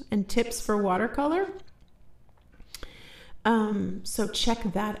playlist and tips for watercolor. So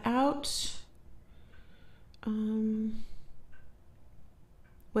check that out.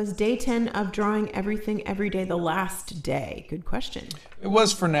 Was day 10 of drawing everything every day the last day? Good question. It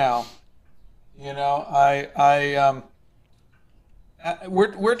was for now. You know,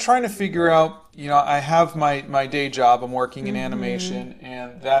 we're trying to figure out, you know, I have my day job. I'm working in animation,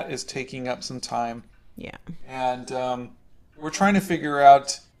 and that is taking up some time. Yeah. And we're trying to figure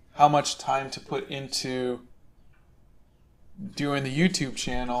out how much time to put into doing the YouTube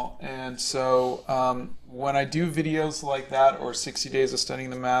channel. And so when I do videos like that, or 60 Days of Studying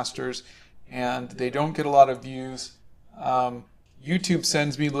the Masters, and they don't get a lot of views, YouTube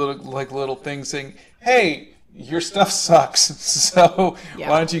sends me little things saying, hey, your stuff sucks, so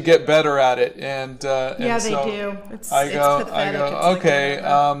why don't you get better at it? And yeah, and so they do. It's pathetic. Okay,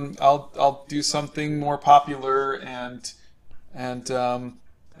 I'll do something more popular, and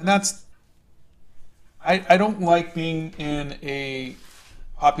that's. I don't like being in a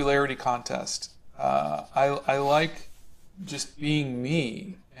popularity contest. I like just being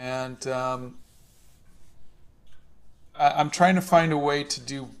me, and I'm trying to find a way to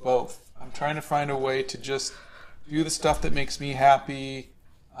do both. I'm trying to find a way to just do the stuff that makes me happy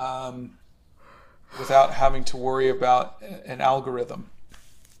without having to worry about an algorithm.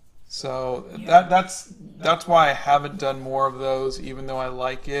 So that's why I haven't done more of those, even though I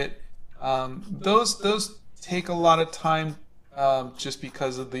like it. Those take a lot of time just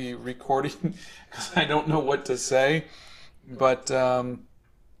because of the recording, because I don't know what to say. But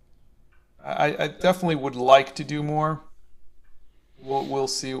I definitely would like to do more. We'll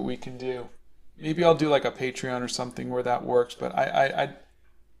see what we can do. Maybe I'll do like a Patreon or something where that works. But I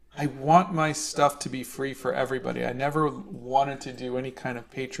want my stuff to be free for everybody. I never wanted to do any kind of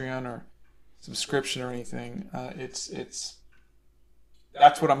Patreon or subscription or anything. That's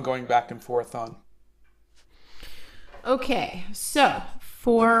what I'm going back and forth on. Okay, so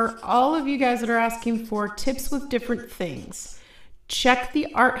for all of you guys that are asking for tips with different things, check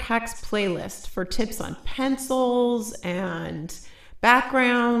the Art Hacks playlist for tips on pencils and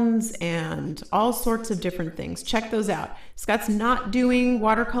backgrounds and all sorts of different things. Check those out. Scott's not doing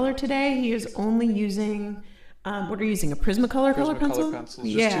watercolor today. He is only using, what are you using, a Prismacolor color pencil?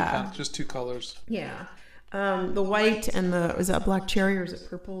 Just two colors. Yeah. The white and is that black cherry or is it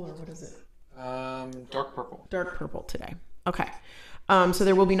purple or what is it? Dark purple. Dark purple today. Okay. So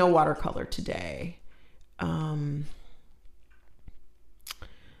there will be no watercolor today.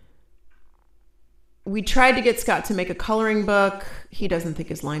 We tried to get Scott to make a coloring book. He doesn't think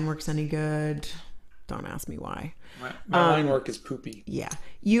his line work's any good. Don't ask me why. My line work is poopy. Yeah.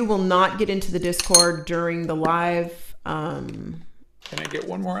 You will not get into the Discord during the live. Can I get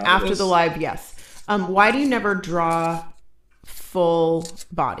one more out after of this? The live? Yes. Why do you never draw full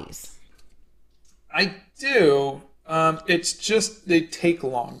bodies? I do. It's just they take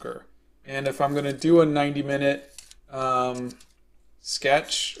longer. And if I'm going to do a 90-minute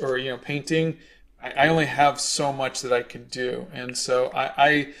sketch or painting, I only have so much that I can do. And so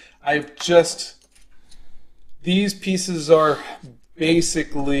I've just, these pieces are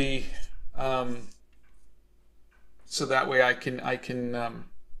basically so that way I can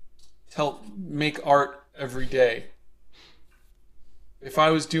make art every day. If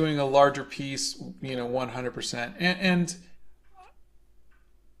I was doing a larger piece, 100%. And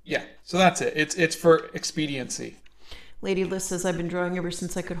yeah, so that's it. It's for expediency. Lady Liz says, I've been drawing ever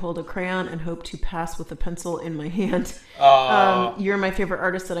since I could hold a crayon and hope to pass with a pencil in my hand. You're my favorite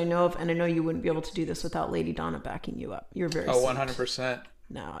artist that I know of, and I know you wouldn't be able to do this without Lady Donna backing you up. You're very sweet. 100%.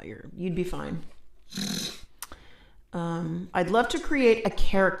 No, you'd be fine. I'd love to create a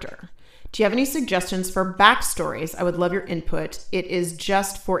character. Do you have any suggestions for backstories? I would love your input. It is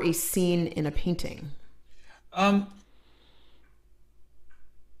just for a scene in a painting.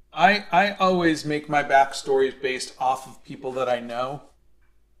 I always make my backstories based off of people that I know.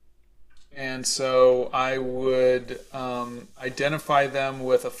 And so I would identify them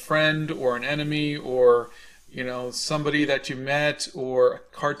with a friend or an enemy or, somebody that you met or a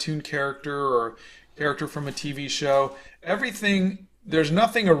cartoon character or character from a TV show. Everything, there's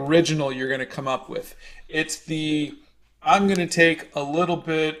nothing original you're going to come up with. It's the I'm going to take a little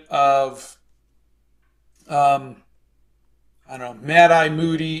bit of, I don't know, Mad Eye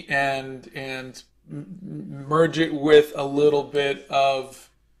Moody and merge it with a little bit of,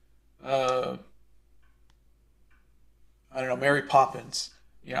 uh, I don't know, Mary Poppins.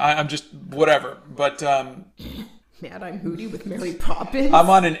 Yeah, I'm just whatever. But Mad Eye Moody with Mary Poppins. I'm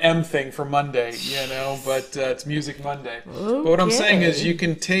on an M thing for Monday, but it's Music Monday. Okay. But what I'm saying is you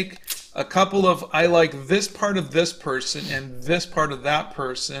can take a couple of, I like this part of this person and this part of that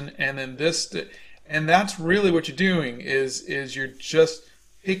person and then this, and that's really what you're doing is you're just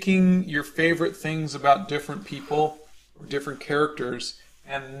picking your favorite things about different people or different characters,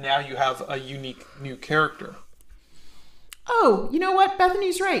 and now you have a unique new character. Oh, you know what?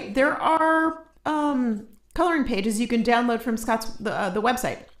 Bethany's right. There are coloring pages you can download from Scott's the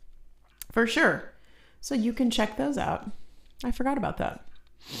website for sure, so you can check those out. I forgot about that.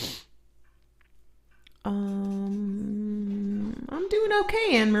 I'm doing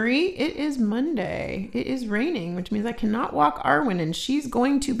okay, Anne-Marie. It is Monday. It is raining, which means I cannot walk Arwen, and she's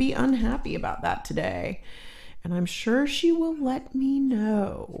going to be unhappy about that today. And I'm sure she will let me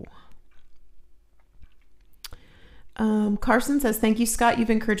know. Carson says, thank you, Scott.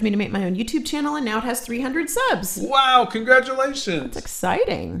 You've encouraged me to make my own YouTube channel, and now it has 300 subs. Wow, congratulations. That's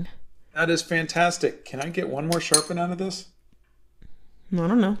exciting. That is fantastic. Can I get one more sharpen out of this? I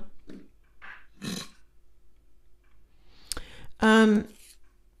don't know.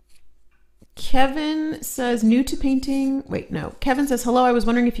 Kevin says, new to painting. Wait, no. Kevin says, hello. I was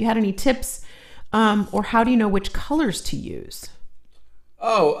wondering if you had any tips, or how do you know which colors to use?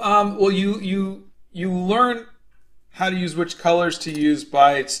 Oh, well, you learn how to use which colors to use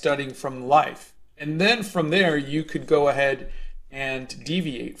by studying from life. And then from there, you could go ahead and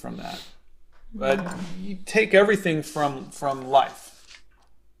deviate from that. But you take everything from life.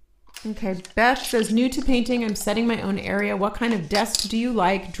 Okay, Beth says, new to painting, I'm setting my own area. What kind of desk do you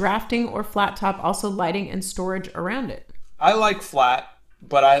like? Drafting or flat top? Also lighting and storage around it. I like flat,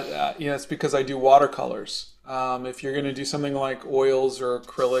 but it's because I do watercolors. If you're going to do something like oils or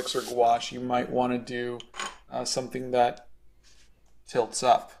acrylics or gouache, you might want to do something that tilts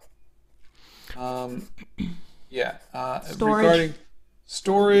up. Regarding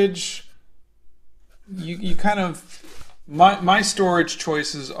storage, you kind of... My storage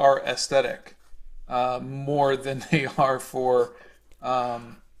choices are aesthetic more than they are for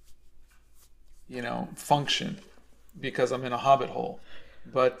function, because I'm in a hobbit hole.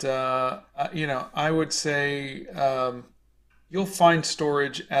 But I would say you'll find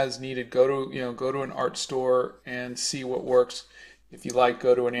storage as needed. Go to an art store and see what works. If you like,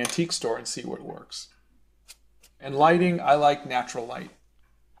 go to an antique store and see what works. And lighting, I like natural light.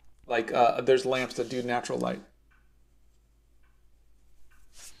 Like there's lamps that do natural light.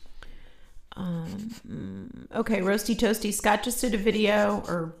 Okay, Roasty Toasty. Scott just did a video,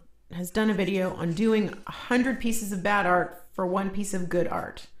 or has done a video, on doing 100 pieces of bad art for one piece of good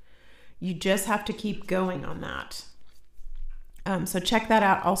art. You just have to keep going on that. So check that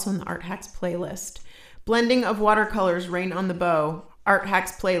out also in the Art Hacks playlist. Blending of watercolors, Rain on the Bow, Art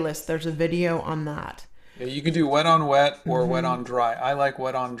Hacks playlist. There's a video on that. Yeah, you can do wet on wet or wet on dry. I like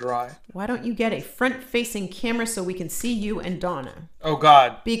wet on dry. Why don't you get a front-facing camera so we can see you and Donna? Oh,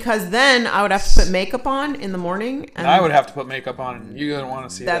 God. Because then I would have to put makeup on in the morning. And I would have to put makeup on, and you don't want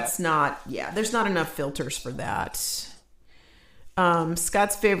to see that. That's not, there's not enough filters for that.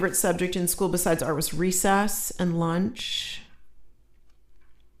 Scott's favorite subject in school besides art was recess and lunch.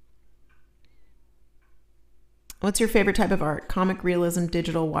 What's your favorite type of art? Comic, realism,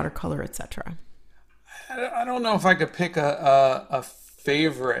 digital, watercolor, etc. I don't know if I could pick a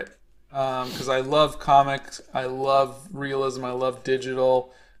favorite, because I love comics, I love realism, I love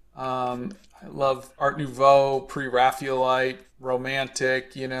digital, I love Art Nouveau, pre-Raphaelite,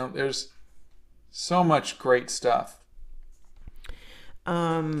 romantic. There's so much great stuff.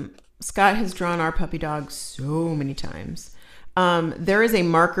 Scott has drawn our puppy dog so many times. There is a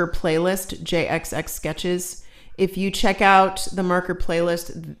marker playlist, JXX Sketches. If you check out the marker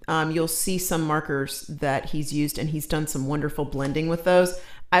playlist, you'll see some markers that he's used, and he's done some wonderful blending with those.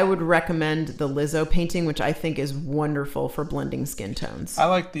 I would recommend the Lizzo painting, which I think is wonderful for blending skin tones. I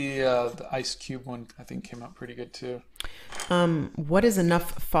like the Ice Cube one. I think came out pretty good too. What is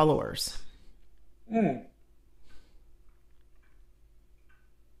enough followers?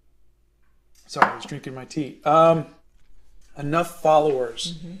 Sorry, I was drinking my tea. Enough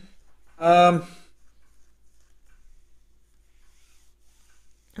followers.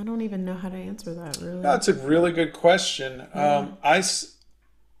 I don't even know how to answer that, really. That's a really good question. I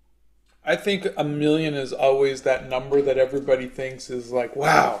think 1 million is always that number that everybody thinks is like,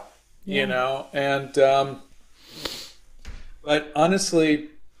 wow, and But honestly,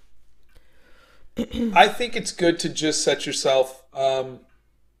 I think it's good to just set yourself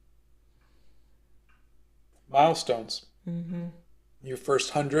milestones. Your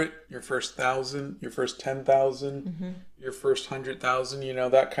first 100, your first 1,000, your first 10,000, your first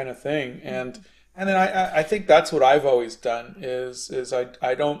 100,000, that kind of thing. And then I think that's what I've always done is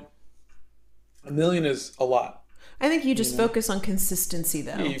I don't, 1,000,000 is a lot. I think you just focus on consistency,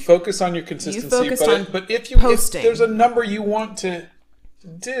 though. You focus on your consistency, but if there's a number you want to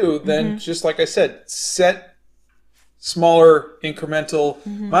do, then just like I said, set smaller incremental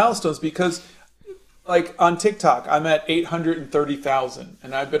milestones, because like on TikTok, I'm at 830,000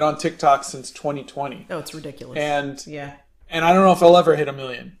 and I've been on TikTok since 2020. Oh, it's ridiculous. And I don't know if I'll ever hit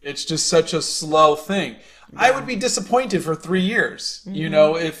 1,000,000. It's just such a slow thing. Yeah. I would be disappointed for 3 years,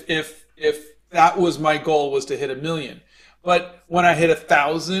 if that was my goal, was to hit 1,000,000. But when I hit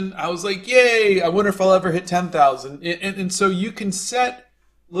 1,000, I was like, yay, I wonder if I'll ever hit 10,000. And so you can set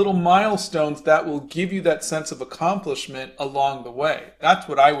little milestones that will give you that sense of accomplishment along the way. That's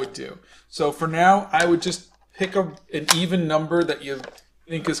what I would do. So for now, I would just pick an even number that you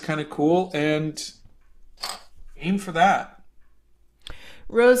think is kind of cool and aim for that.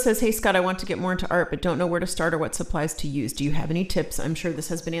 Rose says, hey, Scott, I want to get more into art, but don't know where to start or what supplies to use. Do you have any tips? I'm sure this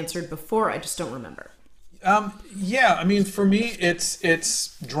has been answered before. I just don't remember. Yeah, I mean, for me,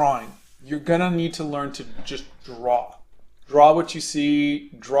 it's drawing. You're going to need to learn to just draw. Draw what you see,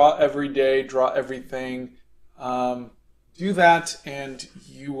 draw every day, draw everything. Do that and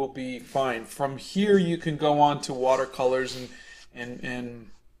you will be fine. From here, you can go on to watercolors and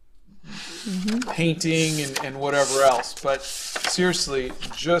painting and whatever else. But seriously,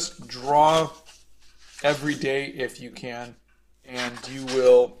 just draw every day if you can, and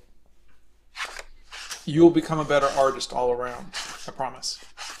you'll become a better artist all around. I promise.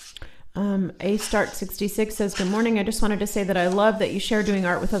 A-Start66 says, good morning. I just wanted to say that I love that you share doing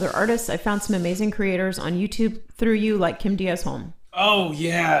art with other artists. I found some amazing creators on YouTube through you, like Kim Diaz-Holm. Oh,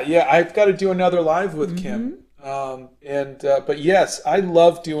 yeah. I've got to do another live with Kim. But yes, I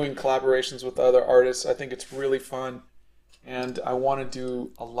love doing collaborations with other artists. I think it's really fun, and I want to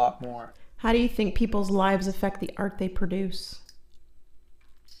do a lot more. How do you think people's lives affect the art they produce?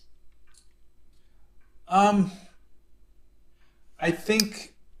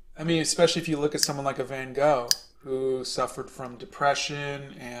 I mean, especially if you look at someone like a Van Gogh, who suffered from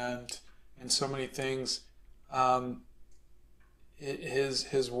depression and so many things.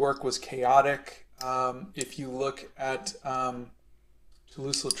 His work was chaotic. If you look at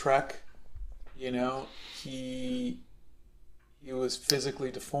Toulouse-Lautrec, he was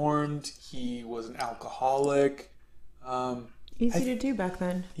physically deformed. He was an alcoholic. Easy to do back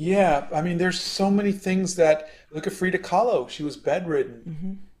then. Yeah, I mean, there's so many things that. Look at Frida Kahlo. She was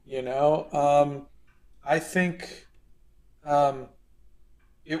bedridden. I think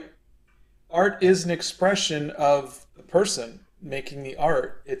art is an expression of the person making the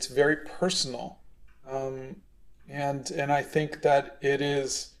art. It's very personal, and I think that it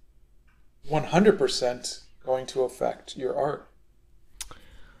is 100% going to affect your art.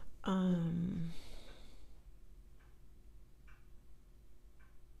 I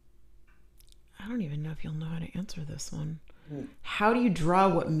don't even know if you'll know how to answer this one. How do you draw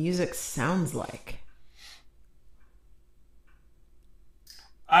what music sounds like?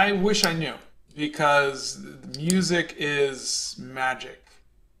 I wish I knew, because music is magic.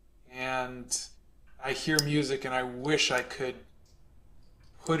 And I hear music and I wish I could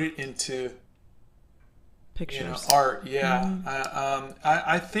put it into pictures, art. Yeah.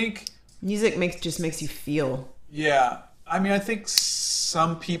 I think music just makes you feel. Yeah. I mean, I think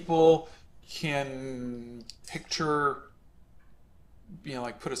some people can picture,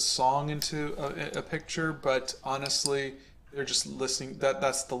 like put a song into a picture, but honestly, they're just listening.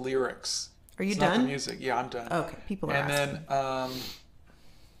 That's the lyrics. Are you it's done? Not the music. Yeah, I'm done. Okay, people are asking.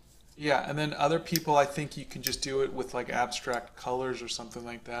 And then other people, I think you can just do it with like abstract colors or something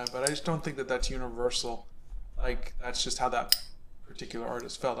like that. But I just don't think that that's universal. Like, that's just how that particular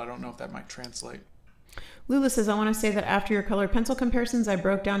artist felt. I don't know if that might translate. Lula says, I want to say that after your colored pencil comparisons, I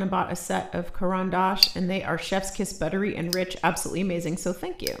broke down and bought a set of Caran d'Ache, and they are chef's kiss buttery and rich. Absolutely amazing. So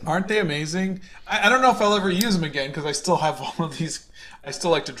thank you. Aren't they amazing? I don't know if I'll ever use them again, because I still have all of these. I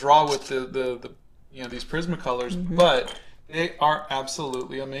still like to draw with the these Prismacolors, but they are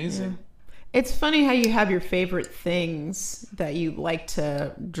absolutely amazing. Yeah. It's funny how you have your favorite things that you like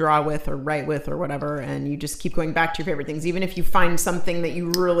to draw with or write with or whatever, and you just keep going back to your favorite things. Even if you find something that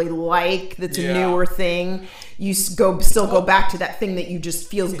you really like that's a newer thing, you still go back to that thing that you just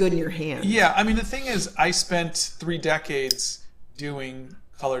feels good in your hand. Yeah, I mean, the thing is, I spent 3 decades doing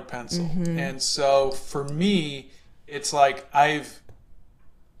colored pencil. And so for me, it's like I've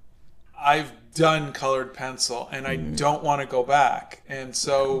done colored pencil and I don't want to go back. And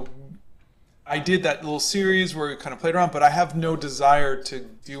so I did that little series where we kind of played around, but I have no desire to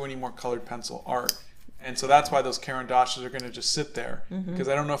do any more colored pencil art. And so that's why those Karen Dashes are going to just sit there, because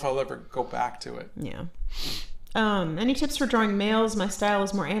I don't know if I'll ever go back to it. Yeah. Any tips for drawing males? My style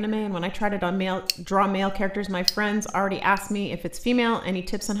is more anime, and when I try to draw male characters, my friends already ask me if it's female. Any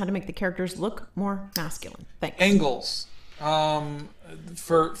tips on how to make the characters look more masculine? Thanks. Angles. Let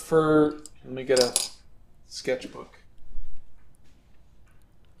me get a sketchbook.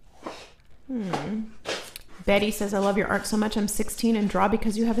 Betty says, I love your art so much. I'm 16 and draw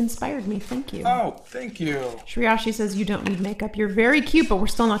because you have inspired me. Thank you. Oh, thank you. Shriyashi says, you don't need makeup. You're very cute, but we're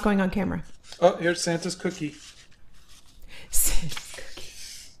still not going on camera. Oh, here's Santa's cookie. Santa's cookie.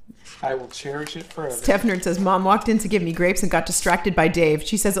 I will cherish it forever. Steph Nerd says, Mom walked in to give me grapes and got distracted by Dave.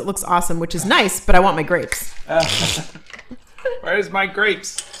 She says it looks awesome, which is nice, but I want my grapes. Where's my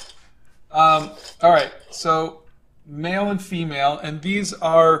grapes? All right, so male and female, and these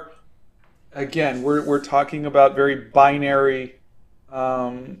are, again, we're talking about very binary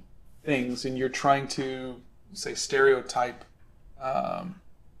things, and you're trying to, say, stereotype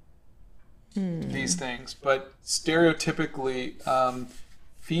these things. But stereotypically,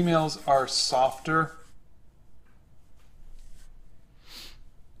 females are softer.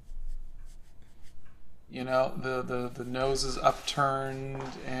 You know, the nose is upturned,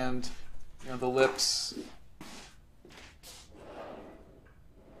 and you know, the lips.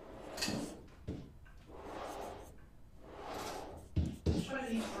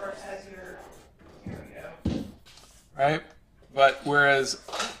 Right? But whereas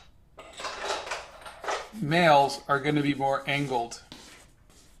males are going to be more angled.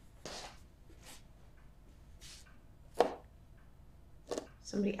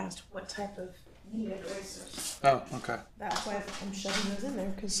 Somebody asked what type of needed oysters. Oh, okay. That's why I'm shoving those in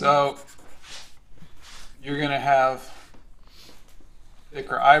there. So you're going to have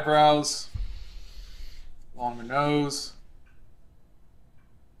thicker eyebrows, longer nose.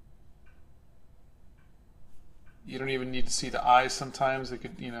 You don't even need to see the eyes sometimes. It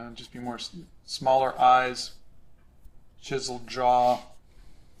could, you know, just be more smaller eyes, chiseled jaw,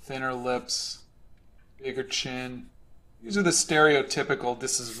 thinner lips, bigger chin. These are the stereotypical,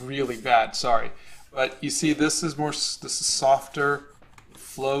 this is really bad, sorry. But you see, this is softer, it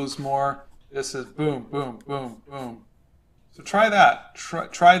flows more. This is boom, boom, boom, boom. So try that.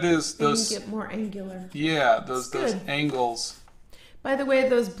 Try those. You can get more angular. Yeah, those angles. By the way,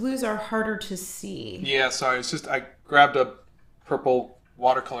 those blues are harder to see. Yeah, sorry. It's just I grabbed a purple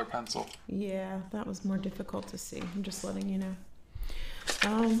watercolor pencil. Yeah, that was more difficult to see. I'm just letting you know.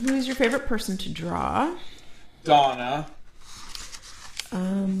 Who is your favorite person to draw? Donna.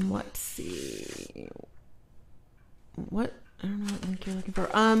 Let's see. What? I don't know what link you're looking for.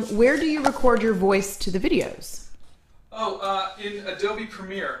 Where do you record your voice to the videos? Oh, in Adobe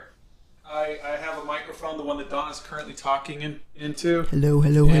Premiere. I have a microphone, the one that Donna's currently talking into. Hello,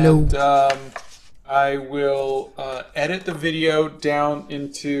 hello, hello. And I will edit the video down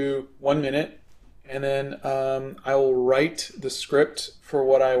into 1 minute, and then I will write the script for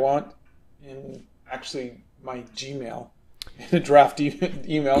what I want in actually my Gmail, in a draft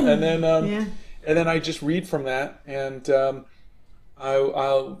email, and then and then I just read from that, and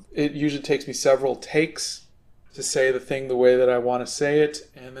it usually takes me several takes to say the thing the way that I want to say it,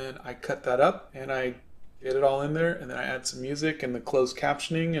 and then I cut that up and I get it all in there, and then I add some music and the closed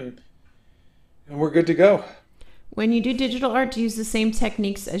captioning, and we're good to go. When you do digital art, do you use the same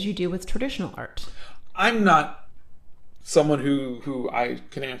techniques as you do with traditional art? I'm not someone who I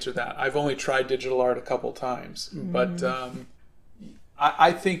can answer that. I've only tried digital art a couple times, but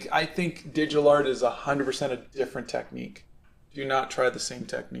I think digital art is 100% a different technique. Do not try the same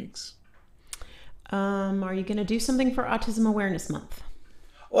techniques. Are you going to do something for Autism Awareness Month?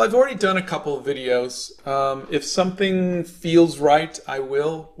 Well, I've already done a couple of videos. If something feels right, I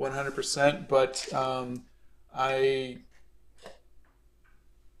will 100%. But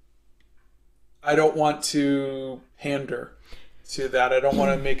I don't want to pander to that. I don't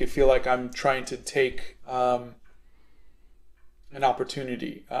want to make it feel like I'm trying to take an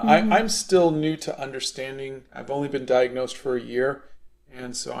opportunity. I'm still new to understanding. I've only been diagnosed for a year,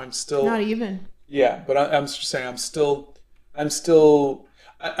 and so I'm still not even. Yeah, but I'm just saying I'm still.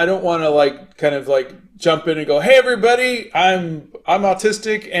 I don't want to like kind of like jump in and go, "Hey, everybody, I'm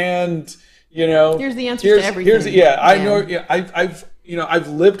autistic, and you know, here's the answer to everything." I know. Yeah, I've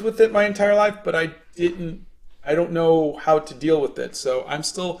lived with it my entire life, but I don't know how to deal with it, so I'm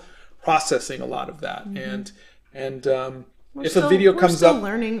still processing a lot of that. And if a video comes up, we're still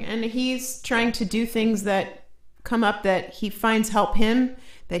learning, and he's trying to do things that come up that he finds help him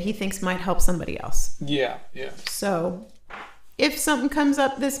that he thinks might help somebody else. Yeah. So if something comes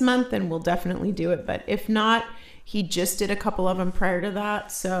up this month, then we'll definitely do it. But if not, he just did a couple of them prior to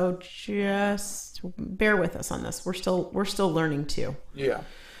that. So just bear with us on this. We're still learning too. Yeah.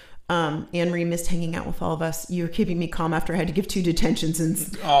 Anne-Marie missed hanging out with all of us. You were keeping me calm after I had to give 2 detentions in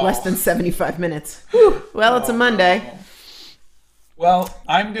less than 75 minutes. Whew. Well, it's a Monday. Well,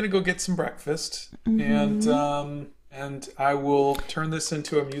 I'm going to go get some breakfast, and I will turn this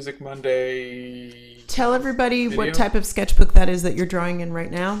into a Music Monday. Tell everybody video. what type of sketchbook that is that you're drawing in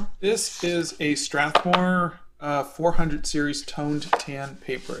right now. This is a Strathmore 400 series toned tan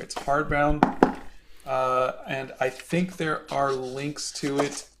paper. It's hardbound, and I think there are links to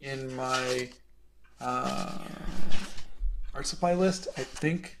it in my art supply list, I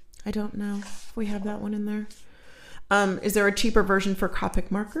think. I don't know if we have that one in there. Is there a cheaper version for Copic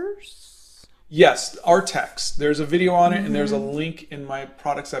markers? Yes, Artex. There's a video on it, and there's a link in my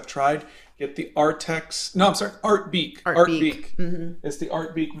products I've tried. Get the Artex. No, I'm sorry, Artbeak. Artbeak. It's the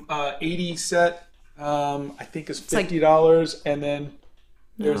Artbeak 80 set. I think is $50, and then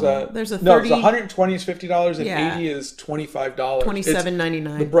there's a 30. No, it's 120 is $50, and 80 is $25.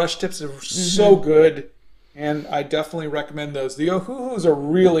 $27.99. The brush tips are so good, and I definitely recommend those. The Ohuhus are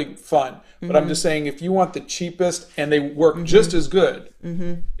really fun, but I'm just saying if you want the cheapest and they work just as good,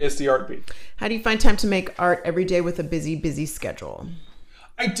 it's the Artbeak. How do you find time to make art every day with a busy schedule?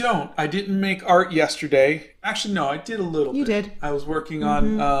 I don't. I didn't make art yesterday. Actually, no, I did a little bit. You did. I was working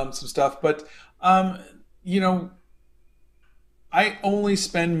on some stuff, but you know, I only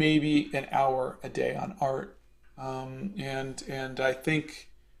spend maybe an hour a day on art, and I think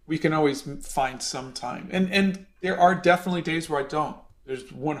we can always find some time. And there are definitely days where I don't. There's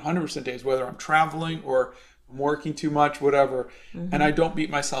 100% days, whether I'm traveling or I'm working too much, whatever, and I don't beat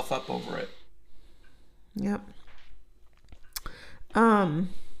myself up over it. Yep.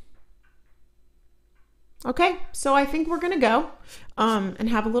 Okay, so I think we're gonna go and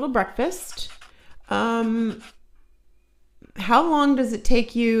have a little breakfast. How long does it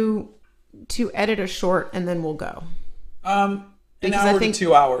take you to edit a short and then we'll go? An hour to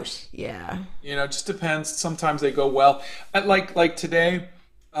 2 hours. Yeah. You know, it just depends. Sometimes they go well. Like today,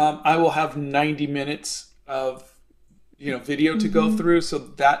 I will have 90 minutes of video to go through, so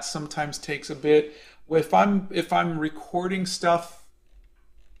that sometimes takes a bit. If I'm recording stuff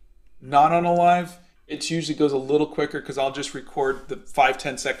not on a live, it usually goes a little quicker because I'll just record the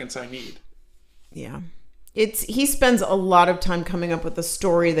 5-10 seconds I need. Yeah. He spends a lot of time coming up with a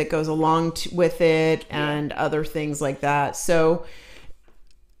story that goes along with it and other things like that. So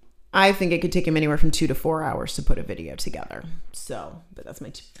I think it could take him anywhere from 2 to 4 hours to put a video together. So, but that's my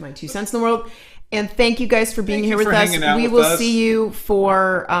 2 cents in the world. And thank you guys for being here with us. We will see you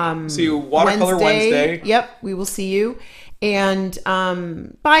for see you Watercolor Wednesday. Yep, we will see you. And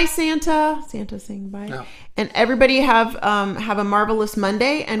bye, Santa. Santa's saying bye. No. And everybody have a marvelous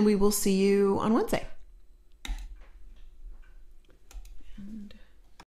Monday, and we will see you on Wednesday.